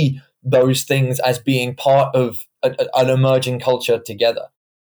see those things as being part of an emerging culture together.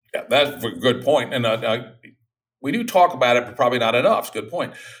 Yeah, that's a good point. And we do talk about it, but probably not enough. It's a good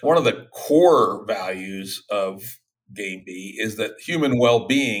point. One of the core values of Game B is that human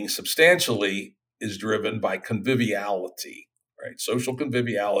well-being substantially is driven by conviviality. Right, social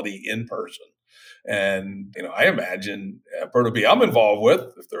conviviality in person. And, I imagine Proto B I'm involved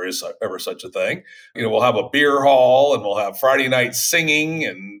with, if there is ever such a thing, we'll have a beer hall and we'll have Friday night singing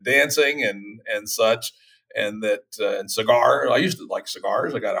and dancing and such. And and cigar. I used to like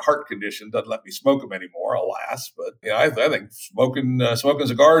cigars. I got a heart condition, doesn't let me smoke them anymore, alas. But I think smoking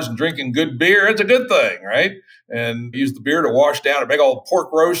cigars and drinking good beer, it's a good thing, right? And use the beer to wash down a big old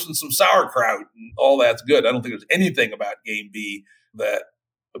pork roast and some sauerkraut, and all that's good. I don't think there's anything about Game B that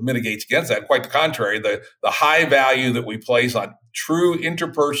mitigates against that. Quite the contrary, the high value that we place on true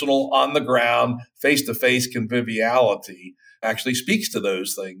interpersonal, on the ground, face-to-face conviviality actually speaks to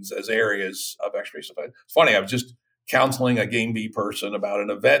those things as areas of exploration. It's funny, I was just counseling a Game B person about an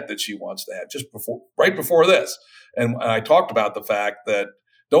event that she wants to have right before this. And I talked about the fact that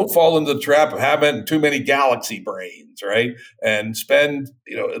don't fall into the trap of having too many galaxy brains, right? And spend,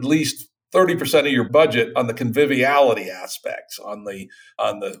 at least 30% of your budget on the conviviality aspects, on the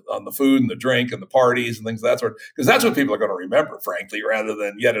food and the drink and the parties and things of that sort, because that's what people are going to remember, frankly, rather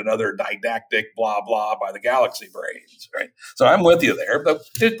than yet another didactic blah blah by the galaxy brains, right? So I'm with you there, but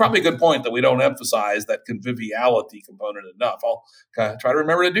it's probably a good point that we don't emphasize that conviviality component enough. I'll kind of try to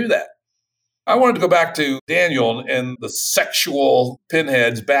remember to do that. I wanted to go back to Daniel and the sexual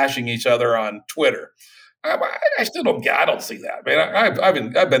pinheads bashing each other on Twitter. I still don't see that, man.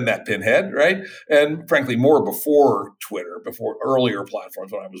 I've been that pinhead, right? And frankly, more before Twitter, before earlier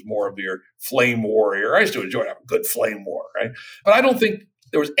platforms, when I was more of your flame warrior. I used to enjoy a good flame war, right? But I don't think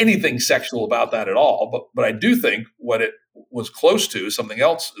there was anything sexual about that at all. But I do think what it was close to, something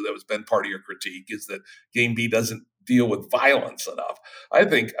else that has been part of your critique, is that Game B doesn't deal with violence enough. I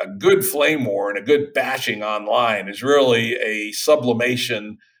think a good flame war and a good bashing online is really a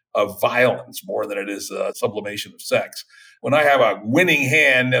sublimation of violence more than it is a sublimation of sex. When I have a winning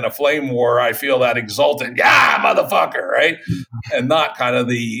hand in a flame war, I feel that exultant, motherfucker, right? And not kind of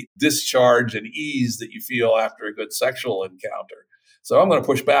the discharge and ease that you feel after a good sexual encounter. So I'm going to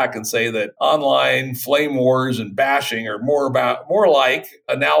push back and say that online flame wars and bashing are more like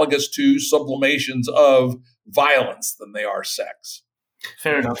analogous to sublimations of violence than they are sex.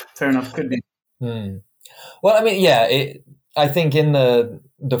 Fair enough. Could be. Well, I think in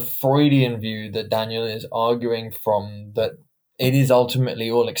the Freudian view that Daniel is arguing from, that it is ultimately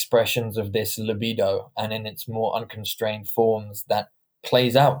all expressions of this libido, and in its more unconstrained forms that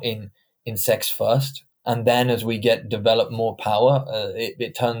plays out in sex first. And then as we develop more power,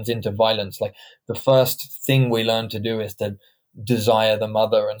 it turns into violence. Like the first thing we learn to do is to desire the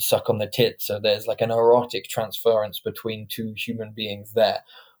mother and suck on the tit. So there's like an erotic transference between two human beings there.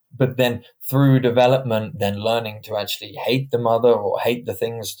 But then through development, then learning to actually hate the mother or hate the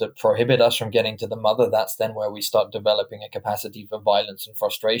things that prohibit us from getting to the mother, that's then where we start developing a capacity for violence and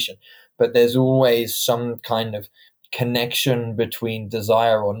frustration. But there's always some kind of connection between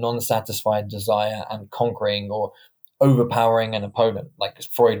desire or non-satisfied desire and conquering or overpowering an opponent. Like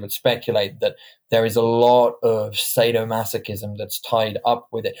Freud would speculate that there is a lot of sadomasochism that's tied up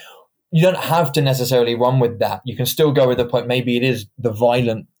with it. You don't have to necessarily run with that. You can still go with the point, maybe it is the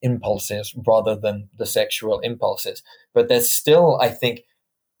violent impulses rather than the sexual impulses. But there's still, I think,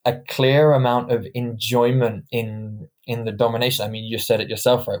 a clear amount of enjoyment in the domination. I mean, you said it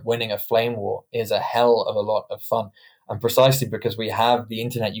yourself, right? Winning a flame war is a hell of a lot of fun. And precisely because we have the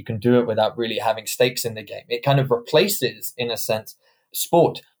internet, you can do it without really having stakes in the game. It kind of replaces, in a sense,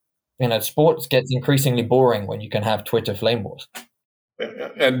 sport. Sports gets increasingly boring when you can have Twitter flame wars.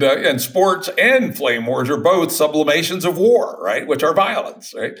 And sports and flame wars are both sublimations of war, right? Which are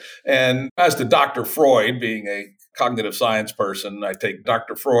violence, right? And as to Dr. Freud, being a cognitive science person, I take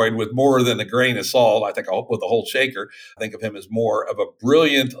Dr. Freud with more than a grain of salt. I think with a whole shaker. I think of him as more of a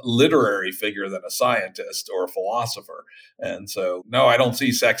brilliant literary figure than a scientist or a philosopher. And so, no, I don't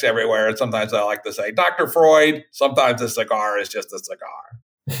see sex everywhere. And sometimes I like to say, Dr. Freud, sometimes a cigar is just a cigar.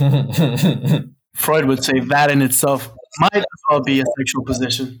 Freud would say that in itself might as well be a sexual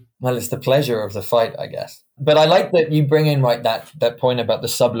position. Well, it's the pleasure of the fight, I guess. But I like that you bring in that point about the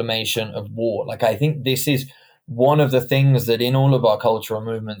sublimation of war. Like, I think this is one of the things that in all of our cultural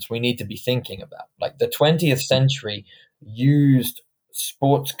movements we need to be thinking about. Like the 20th century used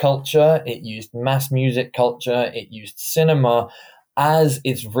sports culture, it used mass music culture, it used cinema as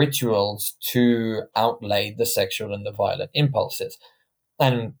its rituals to outlay the sexual and the violent impulses.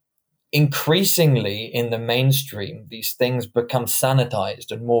 And increasingly in the mainstream, these things become sanitized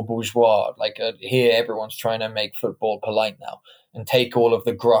and more bourgeois. Like here, everyone's trying to make football polite now and take all of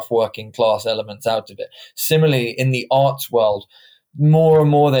the gruff working class elements out of it. Similarly, in the arts world, more and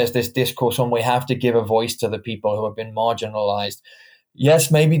more there's this discourse on we have to give a voice to the people who have been marginalized.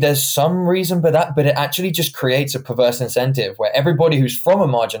 Yes, maybe there's some reason for that, but it actually just creates a perverse incentive where everybody who's from a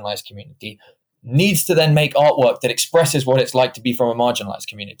marginalized community needs to then make artwork that expresses what it's like to be from a marginalized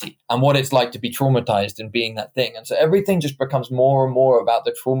community and what it's like to be traumatized and being that thing. And so everything just becomes more and more about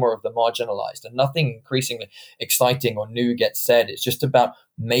the trauma of the marginalized, and nothing increasingly exciting or new gets said. It's just about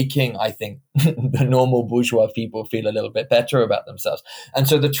making, I think, the normal bourgeois people feel a little bit better about themselves. And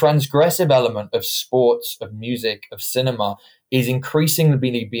so the transgressive element of sports, of music, of cinema is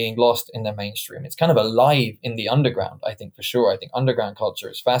increasingly being lost in the mainstream. It's kind of alive in the underground, I think, for sure. I think underground culture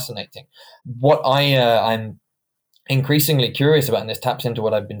is fascinating. What I'm increasingly curious about, and this taps into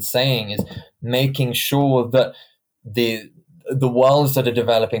what I've been saying, is making sure that the worlds that are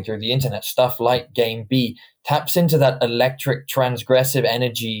developing through the internet, stuff like Game B, taps into that electric, transgressive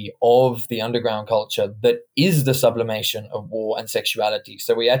energy of the underground culture that is the sublimation of war and sexuality.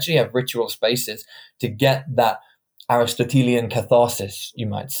 So we actually have ritual spaces to get that Aristotelian catharsis, you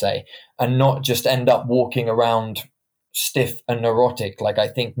might say, and not just end up walking around stiff and neurotic like I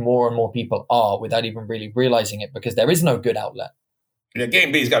think more and more people are without even really realizing it, because there is no good outlet.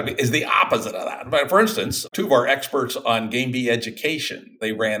 Game B is the opposite of that. But for instance, two of our experts on Game B education,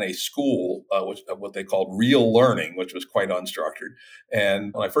 they ran a school, what they called real learning, which was quite unstructured.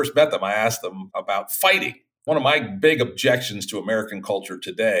 And when I first met them, I asked them about fighting. One of my big objections to American culture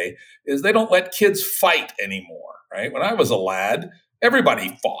today is they don't let kids fight anymore, right? When I was a lad,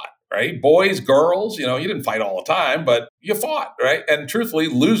 everybody fought, right? Boys, girls, you didn't fight all the time, but you fought, right? And truthfully,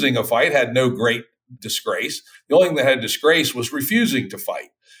 losing a fight had no great disgrace. The only thing that had disgrace was refusing to fight.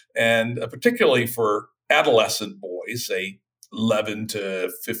 And particularly for adolescent boys, say 11 to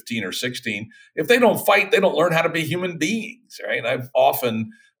 15 or 16, if they don't fight, they don't learn how to be human beings, right? And I've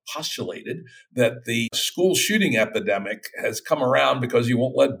often postulated that the school shooting epidemic has come around because you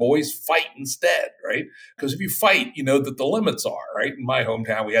won't let boys fight instead, right? Because if you fight, you know that the limits are, right? In my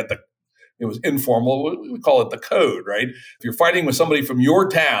hometown, it was informal. We call it the code, right? If you're fighting with somebody from your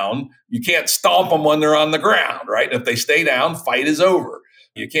town, you can't stomp them when they're on the ground, right? If they stay down, fight is over.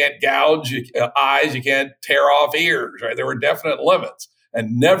 You can't gouge eyes. You can't tear off ears, right? There were definite limits.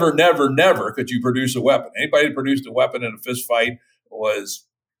 And never, never, never could you produce a weapon. Anybody who produced a weapon in a fist fight was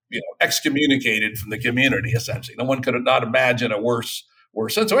excommunicated from the community, essentially. No one could not imagine a worse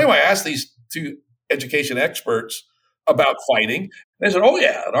sense. So anyway, I asked these two education experts about fighting. They said, oh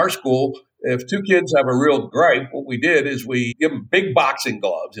yeah, in our school, if two kids have a real gripe, what we did is we give them big boxing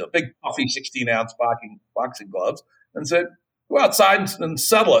gloves, big puffy 16-ounce boxing gloves, and said, go outside and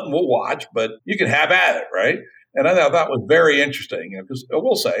settle it and we'll watch, but you can have at it, right? And I thought that was very interesting, because I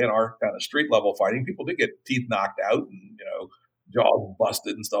will say in our kind of street level fighting, people did get teeth knocked out and, jaws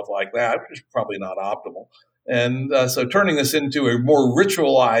busted and stuff like that, which is probably not optimal. And so turning this into a more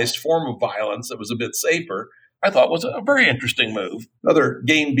ritualized form of violence that was a bit safer, I thought was a very interesting move. Another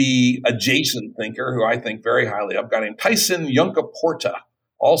Game B adjacent thinker who I think very highly of, a guy named Tyson Yunkaporta,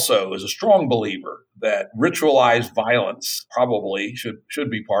 also is a strong believer that ritualized violence probably should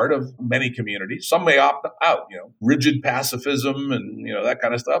be part of many communities. Some may opt out, rigid pacifism and, that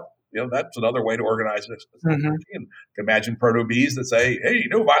kind of stuff. That's another way to organize this. Mm-hmm. You can imagine proto-Bs that say, hey,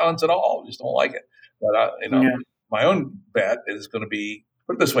 no violence at all. We just don't like it. But, my own bet is going to be,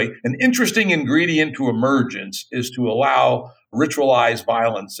 put it this way, an interesting ingredient to emergence is to allow ritualized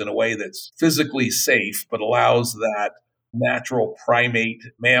violence in a way that's physically safe, but allows that natural primate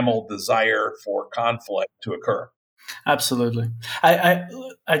mammal desire for conflict to occur. Absolutely. I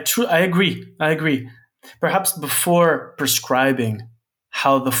agree. Perhaps before prescribing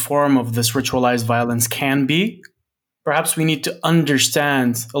how the form of this ritualized violence can be, perhaps we need to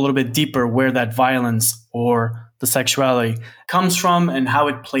understand a little bit deeper where that violence or the sexuality comes from and how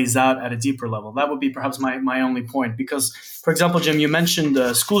it plays out at a deeper level. That would be perhaps my only point. Because, for example, Jim, you mentioned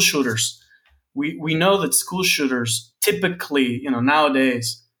school shooters. We know that school shooters typically,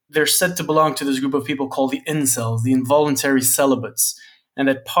 nowadays, they're said to belong to this group of people called the incels, the involuntary celibates. And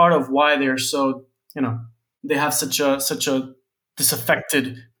that part of why they're so, they have such a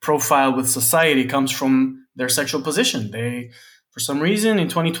disaffected profile with society comes from their sexual position. They, for some reason, in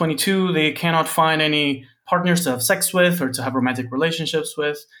 2022, they cannot find any partners to have sex with or to have romantic relationships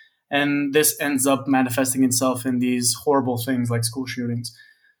with. And this ends up manifesting itself in these horrible things like school shootings.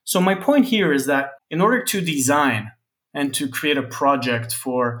 So my point here is that in order to design and to create a project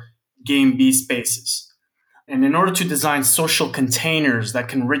for Game B spaces, and in order to design social containers that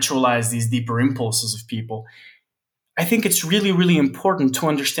can ritualize these deeper impulses of people, I think it's really, really important to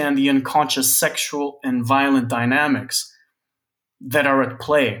understand the unconscious sexual and violent dynamics that are at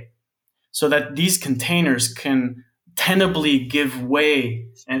play so that these containers can tenably give way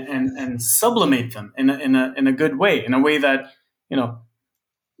and sublimate them in a good way, in a way that,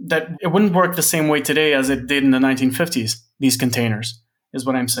 that it wouldn't work the same way today as it did in the 1950s, these containers, is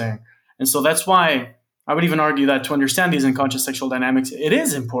what I'm saying. And so that's why I would even argue that to understand these unconscious sexual dynamics, it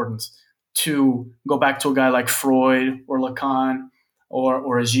is important to go back to a guy like Freud or Lacan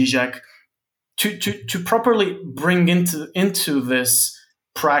or a Zizek to properly bring into this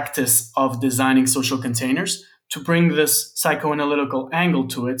practice of designing social containers, to bring this psychoanalytical angle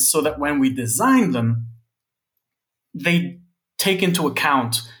to it, so that when we design them, they take into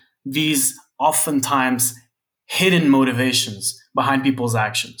account these oftentimes hidden motivations behind people's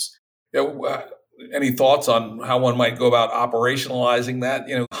actions. Yeah, any thoughts on how one might go about operationalizing that?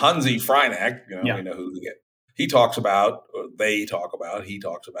 Hansi Freinack, Yeah. we know who he talks about, he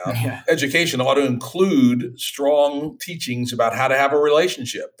talks about Yeah. education ought to include strong teachings about how to have a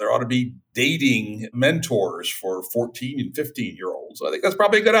relationship. There ought to be dating mentors for 14 and 15-year-olds. I think that's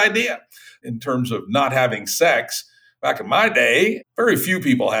probably a good idea in terms of not having sex. Back in my day, very few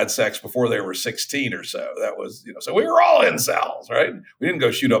people had sex before they were 16 or so. That was, so we were all incels, right? We didn't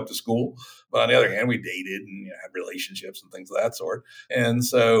go shoot up the school. But on the other hand, we dated and had relationships and things of that sort. And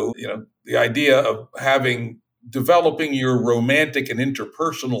so, the idea of developing your romantic and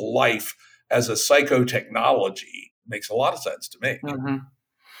interpersonal life as a psychotechnology makes a lot of sense to me. Mm-hmm.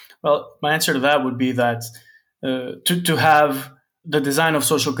 Well, my answer to that would be that to have the design of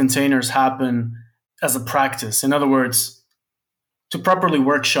social containers happen as a practice, in other words, to properly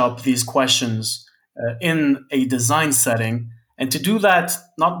workshop these questions in a design setting, and to do that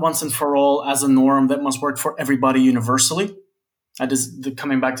not once and for all as a norm that must work for everybody universally. That is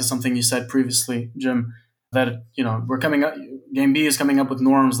coming back to something you said previously, Jim, that Game B is coming up with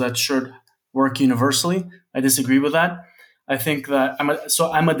norms that should work universally. I disagree with that. I think that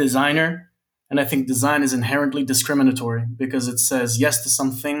I'm a designer, and I think design is inherently discriminatory because it says yes to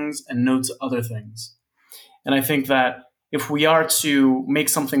some things and no to other things. And I think that if we are to make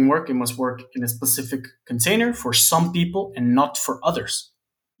something work, it must work in a specific container for some people and not for others.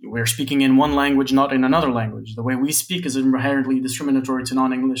 We're speaking in one language, not in another language. The way we speak is inherently discriminatory to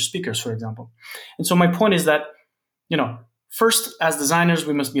non-English speakers, for example. And so my point is that, first, as designers,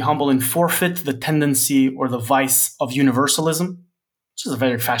 we must be humble and forfeit the tendency or the vice of universalism, which is a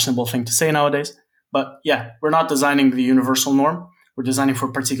very fashionable thing to say nowadays. But yeah, we're not designing the universal norm. We're designing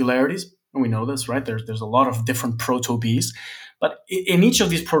for particularities. And we know this, right? There's a lot of different proto-Bs. But in each of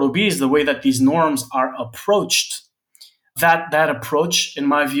these proto-Bs, the way that these norms are approached, that approach, in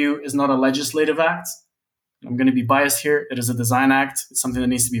my view, is not a legislative act. I'm going to be biased here. It is a design act. It's something that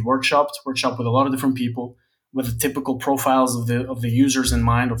needs to be workshopped with a lot of different people, with the typical profiles of the users in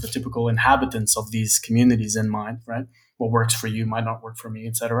mind, of the typical inhabitants of these communities in mind, right? What works for you might not work for me,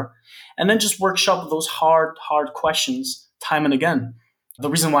 etc. And then just workshop those hard questions time and again. The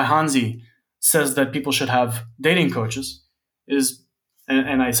reason why Hansi says that people should have dating coaches is,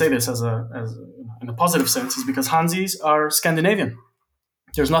 and I say this as in a positive sense, is because Hansis are Scandinavian.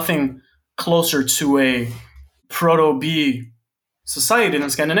 There's nothing closer to a proto-B society than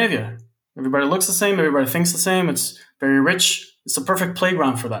Scandinavia. Everybody looks the same. Everybody thinks the same. It's very rich. It's a perfect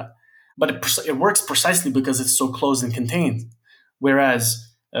playground for that. But it works precisely because it's so closed and contained.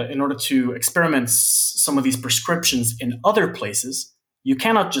 Whereas in order to experiment some of these prescriptions in other places, you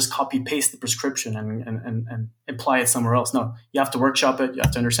cannot just copy-paste the prescription and apply it somewhere else. No, you have to workshop it. You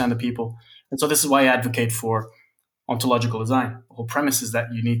have to understand the people. And so this is why I advocate for ontological design. The whole premise is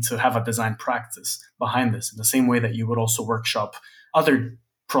that you need to have a design practice behind this, in the same way that you would also workshop other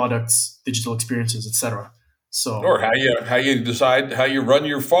products, digital experiences, etc. So, or how you decide how you run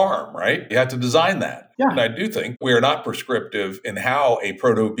your farm, right? You have to design that. Yeah. And I do think we are not prescriptive in how a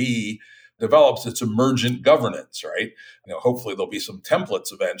proto-B develops its emergent governance, right? Hopefully there'll be some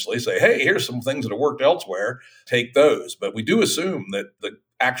templates eventually. Say, hey, here's some things that have worked elsewhere. Take those. But we do assume that the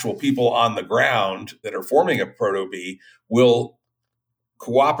actual people on the ground that are forming a proto-B will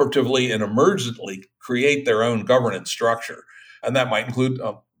cooperatively and emergently create their own governance structure. And that might include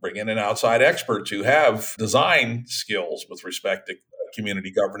bringing in outside experts who have design skills with respect to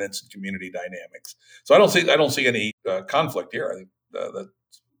community governance and community dynamics. So I don't see any conflict here. I think that's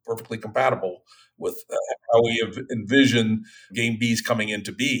perfectly compatible with how we have envisioned Game B's coming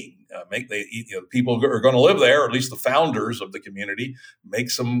into being. People who are going to live there, or at least the founders of the community, make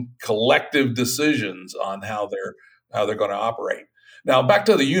some collective decisions on how they're going to operate. Now, back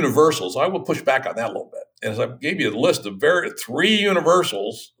to the universals, I will push back on that a little bit. As I gave you a list of three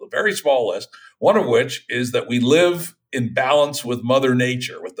universals, a very small list, one of which is that we live in balance with Mother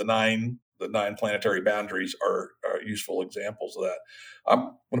Nature, with the nine planetary boundaries are useful examples of that.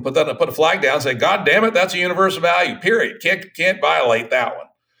 I'm going to put a flag down and say, God damn it, that's a universal value, period. Can't violate that one.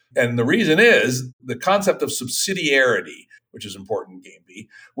 And the reason is the concept of subsidiarity, which is important in Game B,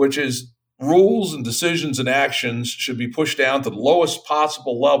 which is rules and decisions and actions should be pushed down to the lowest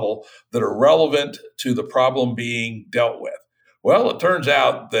possible level that are relevant to the problem being dealt with. Well, it turns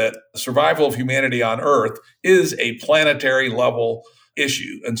out that the survival of humanity on Earth is a planetary level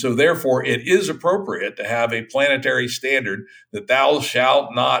issue. And so therefore it is appropriate to have a planetary standard that thou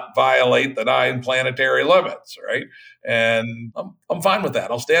shalt not violate the 9 planetary limits, right? And I'm fine with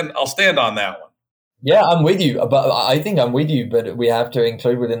that. I'll stand on that one. Yeah, I'm with you. But I think I'm with you, but we have to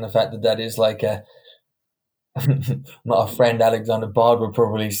include within the fact that is like our friend Alexander Bard would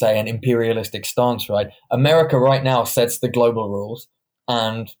probably say, an imperialistic stance, right? America right now sets the global rules,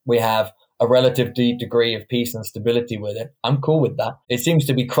 and we have a relative degree of peace and stability with it. I'm cool with that. It seems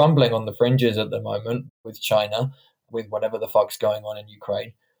to be crumbling on the fringes at the moment with China, with whatever the fuck's going on in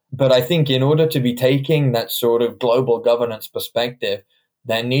Ukraine. But I think in order to be taking that sort of global governance perspective,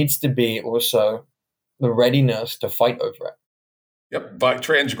 there needs to be also the readiness to fight over it. Yep, but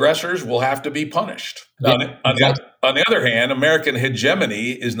transgressors will have to be punished. Yeah, on the other hand, American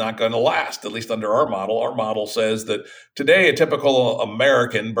hegemony is not going to last, at least under our model. Our model says that today a typical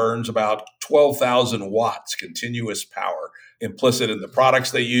American burns about 12,000 watts continuous power, implicit in the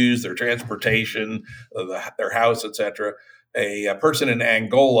products they use, their transportation, their house, etc. A person in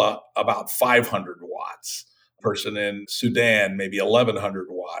Angola, about 500 watts. A person in Sudan, maybe 1,100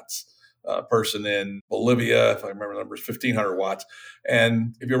 watts. A person in Bolivia, if I remember the numbers, 1,500 watts.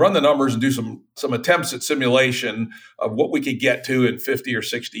 And if you run the numbers and do some attempts at simulation of what we could get to in 50 or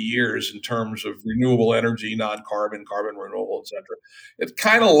 60 years in terms of renewable energy, non-carbon, carbon renewable, et cetera, it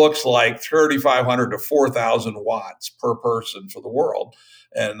kind of looks like 3,500 to 4,000 watts per person for the world.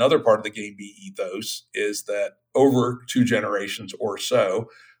 And another part of the Game B ethos is that over 2 generations or so,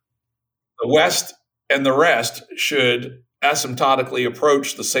 the West and the rest should asymptotically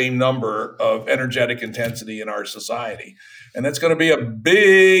approach the same number of energetic intensity in our society. And that's going to be a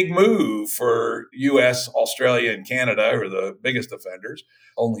big move for US, Australia, and Canada, who are the biggest offenders,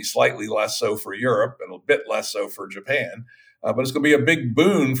 only slightly less so for Europe and a bit less so for Japan. But it's going to be a big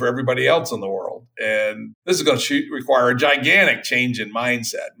boon for everybody else in the world. And this is going to require a gigantic change in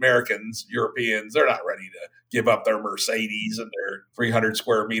mindset. Americans, Europeans, they're not ready to give up their Mercedes and their 300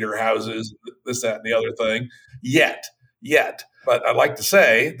 square meter houses, this, that, and the other thing yet. But I'd like to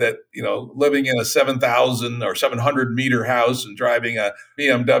say that, living in a 7,000 or 700 meter house and driving a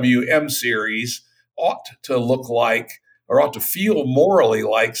BMW M Series ought to look like, or ought to feel morally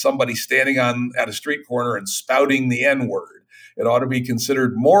like, somebody standing at a street corner and spouting the N-word. It ought to be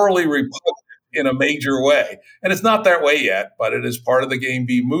considered morally repugnant in a major way. And it's not that way yet, but it is part of the Game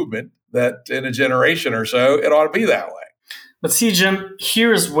B movement that in a generation or so, it ought to be that way. But see, Jim,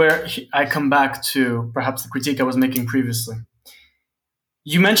 here's where I come back to perhaps the critique I was making previously.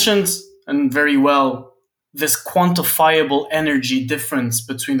 You mentioned, and very well, this quantifiable energy difference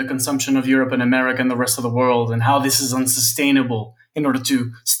between the consumption of Europe and America and the rest of the world, and how this is unsustainable in order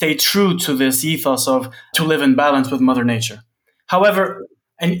to stay true to this ethos of to live in balance with Mother Nature. However,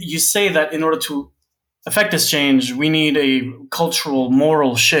 and you say that in order to affect this change, we need a cultural,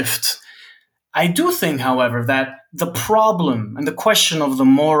 moral shift. I do think, however, that the problem and the question of the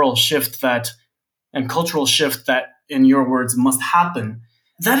moral shift and cultural shift that, in your words, must happen,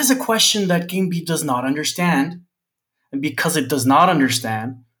 that is a question that Game B does not understand. And because it does not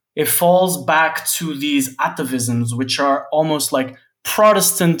understand, it falls back to these atavisms, which are almost like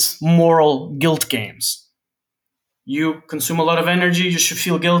Protestant moral guilt games. You consume a lot of energy, you should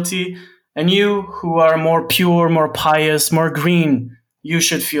feel guilty. And you, who are more pure, more pious, more green, you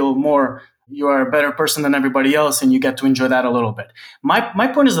should feel more, you are a better person than everybody else, and you get to enjoy that a little bit. My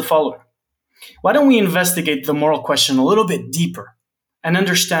point is the following. Why don't we investigate the moral question a little bit deeper and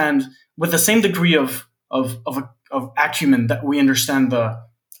understand, with the same degree of acumen that we understand the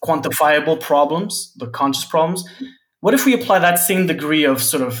quantifiable problems, the conscious problems, what if we apply that same degree of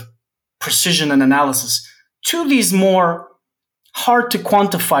sort of precision and analysis to these more hard to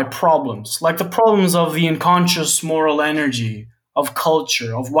quantify problems, like the problems of the unconscious moral energy, of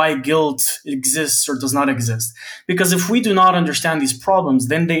culture, of why guilt exists or does not exist? Because if we do not understand these problems,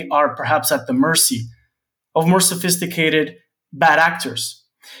 then they are perhaps at the mercy of more sophisticated bad actors.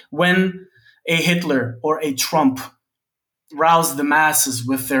 When a Hitler or a Trump rouse the masses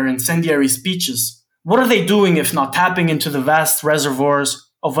with their incendiary speeches, what are they doing if not tapping into the vast reservoirs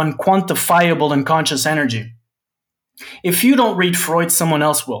of unquantifiable unconscious energy? If you don't read Freud, someone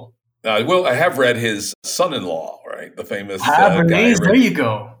else will. I have read his son-in-law, right? The famous Bernays, guy. There you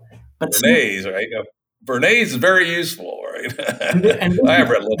go. But Bernays, right? Bernays is very useful, right? and I have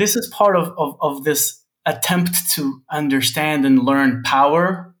read. This is part of this attempt to understand and learn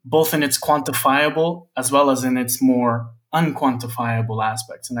power, both in its quantifiable as well as in its more unquantifiable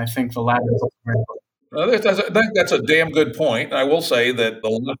aspects. And I think the latter is very important. I think that's a damn good point. I will say that the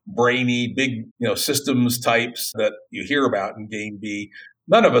left brainy, big, systems types that you hear about in Game B,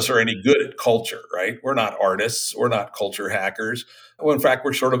 none of us are any good at culture, right? We're not artists. We're not culture hackers. Well, in fact,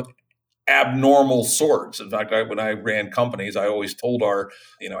 we're sort of abnormal sorts. In fact, when I ran companies, I always told our,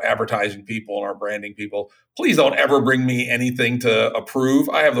 advertising people and our branding people, please don't ever bring me anything to approve.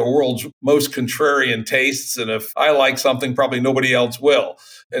 I have the world's most contrarian tastes, and if I like something, probably nobody else will.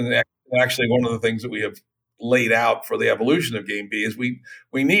 And actually, one of the things that we have laid out for the evolution of Game B is we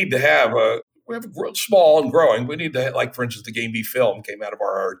need to have we have small and growing. We need to have, like, for instance, the Game B film came out of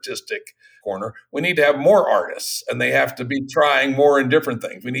our artistic corner. We need to have more artists, and they have to be trying more and different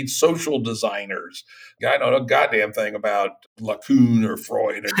things. We need social designers. I don't know a goddamn thing about Lacan or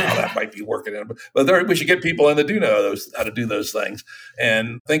Freud or how that might be working in, but we should get people in that do know how to do those things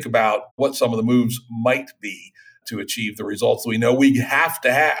and think about what some of the moves might be to achieve the results that we know we have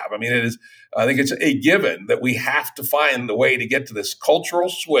to have. I mean, I think it's a given that we have to find the way to get to this cultural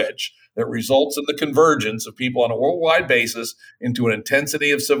switch that results in the convergence of people on a worldwide basis into an intensity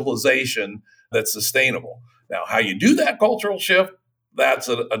of civilization that's sustainable. Now, how you do that cultural shift, that's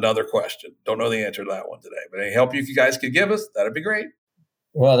another question. Don't know the answer to that one today, but any help you guys could give us, that'd be great.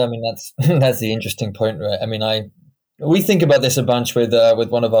 Well, I mean, that's the interesting point, right? I mean, we think about this a bunch with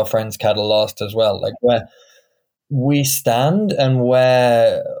one of our friends, Cattle Last, as well, like where we stand and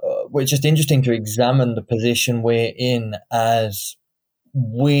where we're just interesting to examine the position we're in as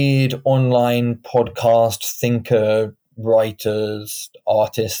weird online podcast thinker, writers,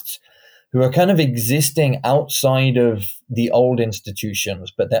 artists who are kind of existing outside of the old institutions,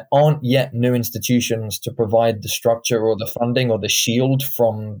 but there aren't yet new institutions to provide the structure or the funding or the shield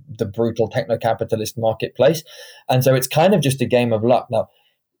from the brutal techno-capitalist marketplace. And so it's kind of just a game of luck. Now,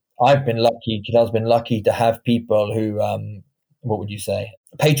 I've been lucky, Cadell's been lucky to have people who, what would you say,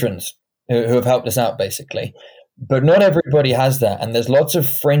 patrons who have helped us out, basically. But not everybody has that. And there's lots of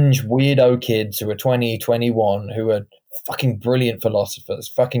fringe weirdo kids who are 20, 21, who are fucking brilliant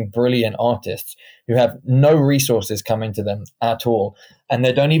philosophers, fucking brilliant artists, who have no resources coming to them at all. And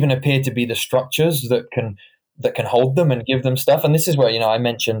there don't even appear to be the structures that can hold them and give them stuff. And this is where, I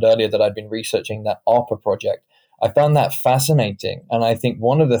mentioned earlier that I'd been researching that ARPA project. I found that fascinating. And I think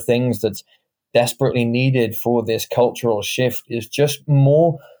one of the things that's desperately needed for this cultural shift is just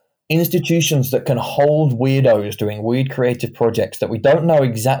more institutions that can hold weirdos doing weird creative projects that we don't know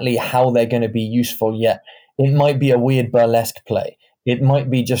exactly how they're going to be useful yet. It might be a weird burlesque play. It might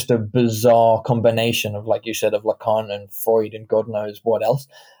be just a bizarre combination of, like you said, of Lacan and Freud and God knows what else.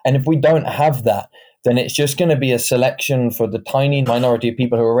 And if we don't have that, then it's just going to be a selection for the tiny minority of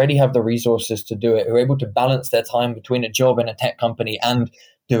people who already have the resources to do it, who are able to balance their time between a job in a tech company and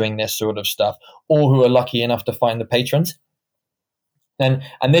doing this sort of stuff, or who are lucky enough to find the patrons. And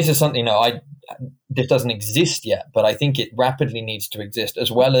this is something, this doesn't exist yet, but I think it rapidly needs to exist,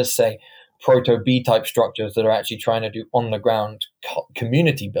 as well as, say, proto-B type structures that are actually trying to do on-the-ground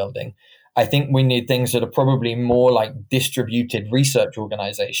community building. I think we need things that are probably more like distributed research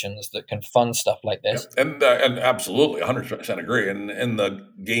organizations that can fund stuff like this. Yep. And absolutely, 100% agree. And in the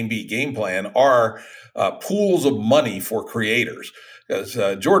Game B game plan are pools of money for creators. Because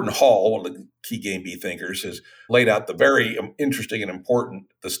Jordan Hall, one of the key Game B thinkers, has laid out the very interesting and important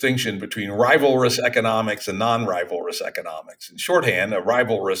distinction between rivalrous economics and non-rivalrous economics. In shorthand, a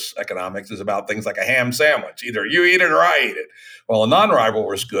rivalrous economics is about things like a ham sandwich. Either you eat it or I eat it. Well, a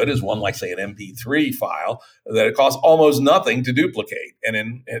non-rivalrous good is one like, say, an MP3 file that it costs almost nothing to duplicate.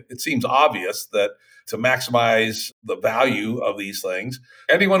 And it seems obvious that to maximize the value of these things,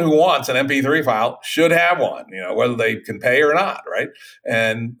 anyone who wants an MP3 file should have one, whether they can pay or not, right?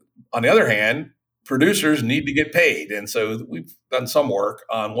 And on the other hand, producers need to get paid. And so we've done some work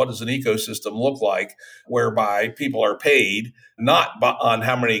on what does an ecosystem look like whereby people are paid not on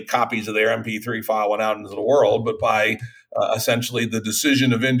how many copies of their MP3 file went out into the world, but by essentially the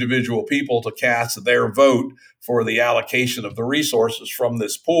decision of individual people to cast their vote for the allocation of the resources from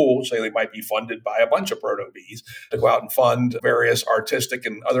this pool. Say they might be funded by a bunch of proto-Bs to go out and fund various artistic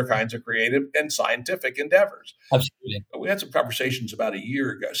and other kinds of creative and scientific endeavors. Absolutely. We had some conversations about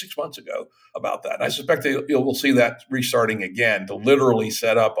 6 months ago about that. And I suspect we'll see that restarting again to literally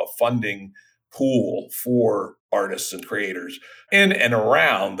set up a funding pool for artists and creators in and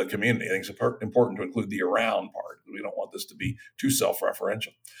around the community. I think it's important to include the around part. We don't want this to be too self-referential.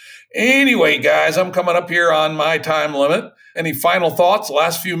 Anyway, guys, I'm coming up here on my time limit. Any final thoughts,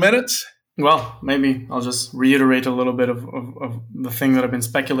 last few minutes? Well, maybe I'll just reiterate a little bit of the thing that I've been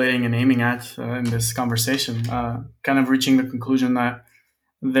speculating and aiming at in this conversation, kind of reaching the conclusion that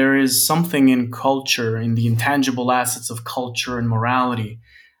there is something in culture, in the intangible assets of culture and morality,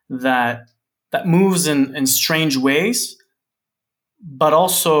 that moves in strange ways, but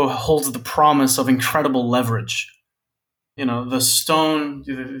also holds the promise of incredible leverage. The stone,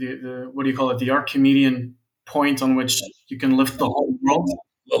 the what do you call it? The Archimedean point on which you can lift the whole world.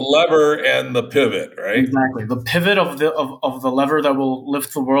 The lever and the pivot, right? Exactly. The pivot of the lever that will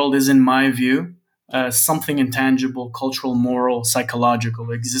lift the world is, in my view, something intangible, cultural, moral,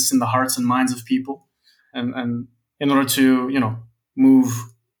 psychological. It exists in the hearts and minds of people, and in order to move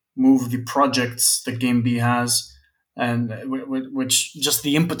the projects that Game B has, and which just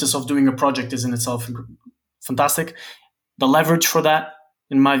the impetus of doing a project is in itself fantastic. The leverage for that,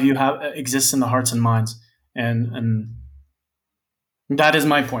 in my view, exists in the hearts and minds, and that is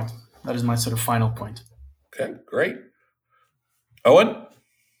my point. That is my sort of final point. Okay, great. Owen?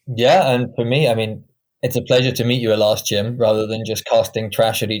 Yeah, and for me, I mean, it's a pleasure to meet you at last, Jim, rather than just casting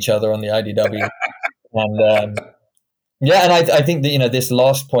trash at each other on the IDW. And and I think that this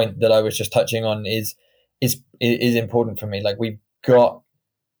last point that I was just touching on is important for me. Like, we've got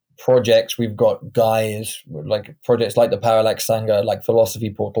projects, we've got guys, like projects like the Parallax Sangha, like Philosophy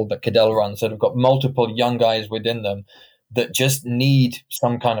Portal that Cadell runs, that have got multiple young guys within them that just need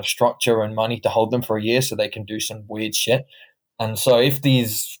some kind of structure and money to hold them for a year so they can do some weird shit. And so if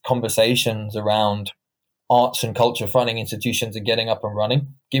these conversations around arts and culture funding institutions are getting up and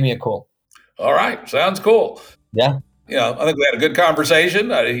running, give me a call. All right. Sounds cool. Yeah. I think we had a good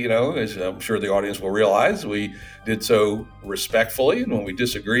conversation. As I'm sure the audience will realize, we did so respectfully. And when we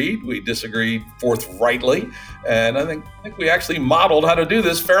disagreed forthrightly. And I think we actually modeled how to do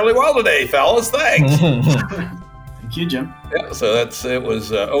this fairly well today, fellas. Thanks. Thank you, Jim. Yeah, so it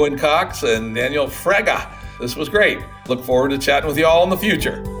was Owen Cox and Daniel Fraga. This was great. Look forward to chatting with you all in the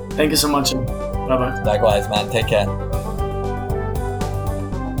future. Thank you so much. Bye-bye. Likewise, man. Take care.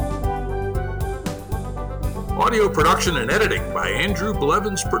 Audio production and editing by Andrew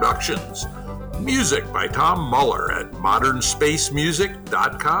Blevins Productions. Music by Tom Muller at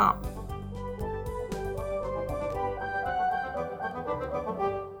modernspacemusic.com.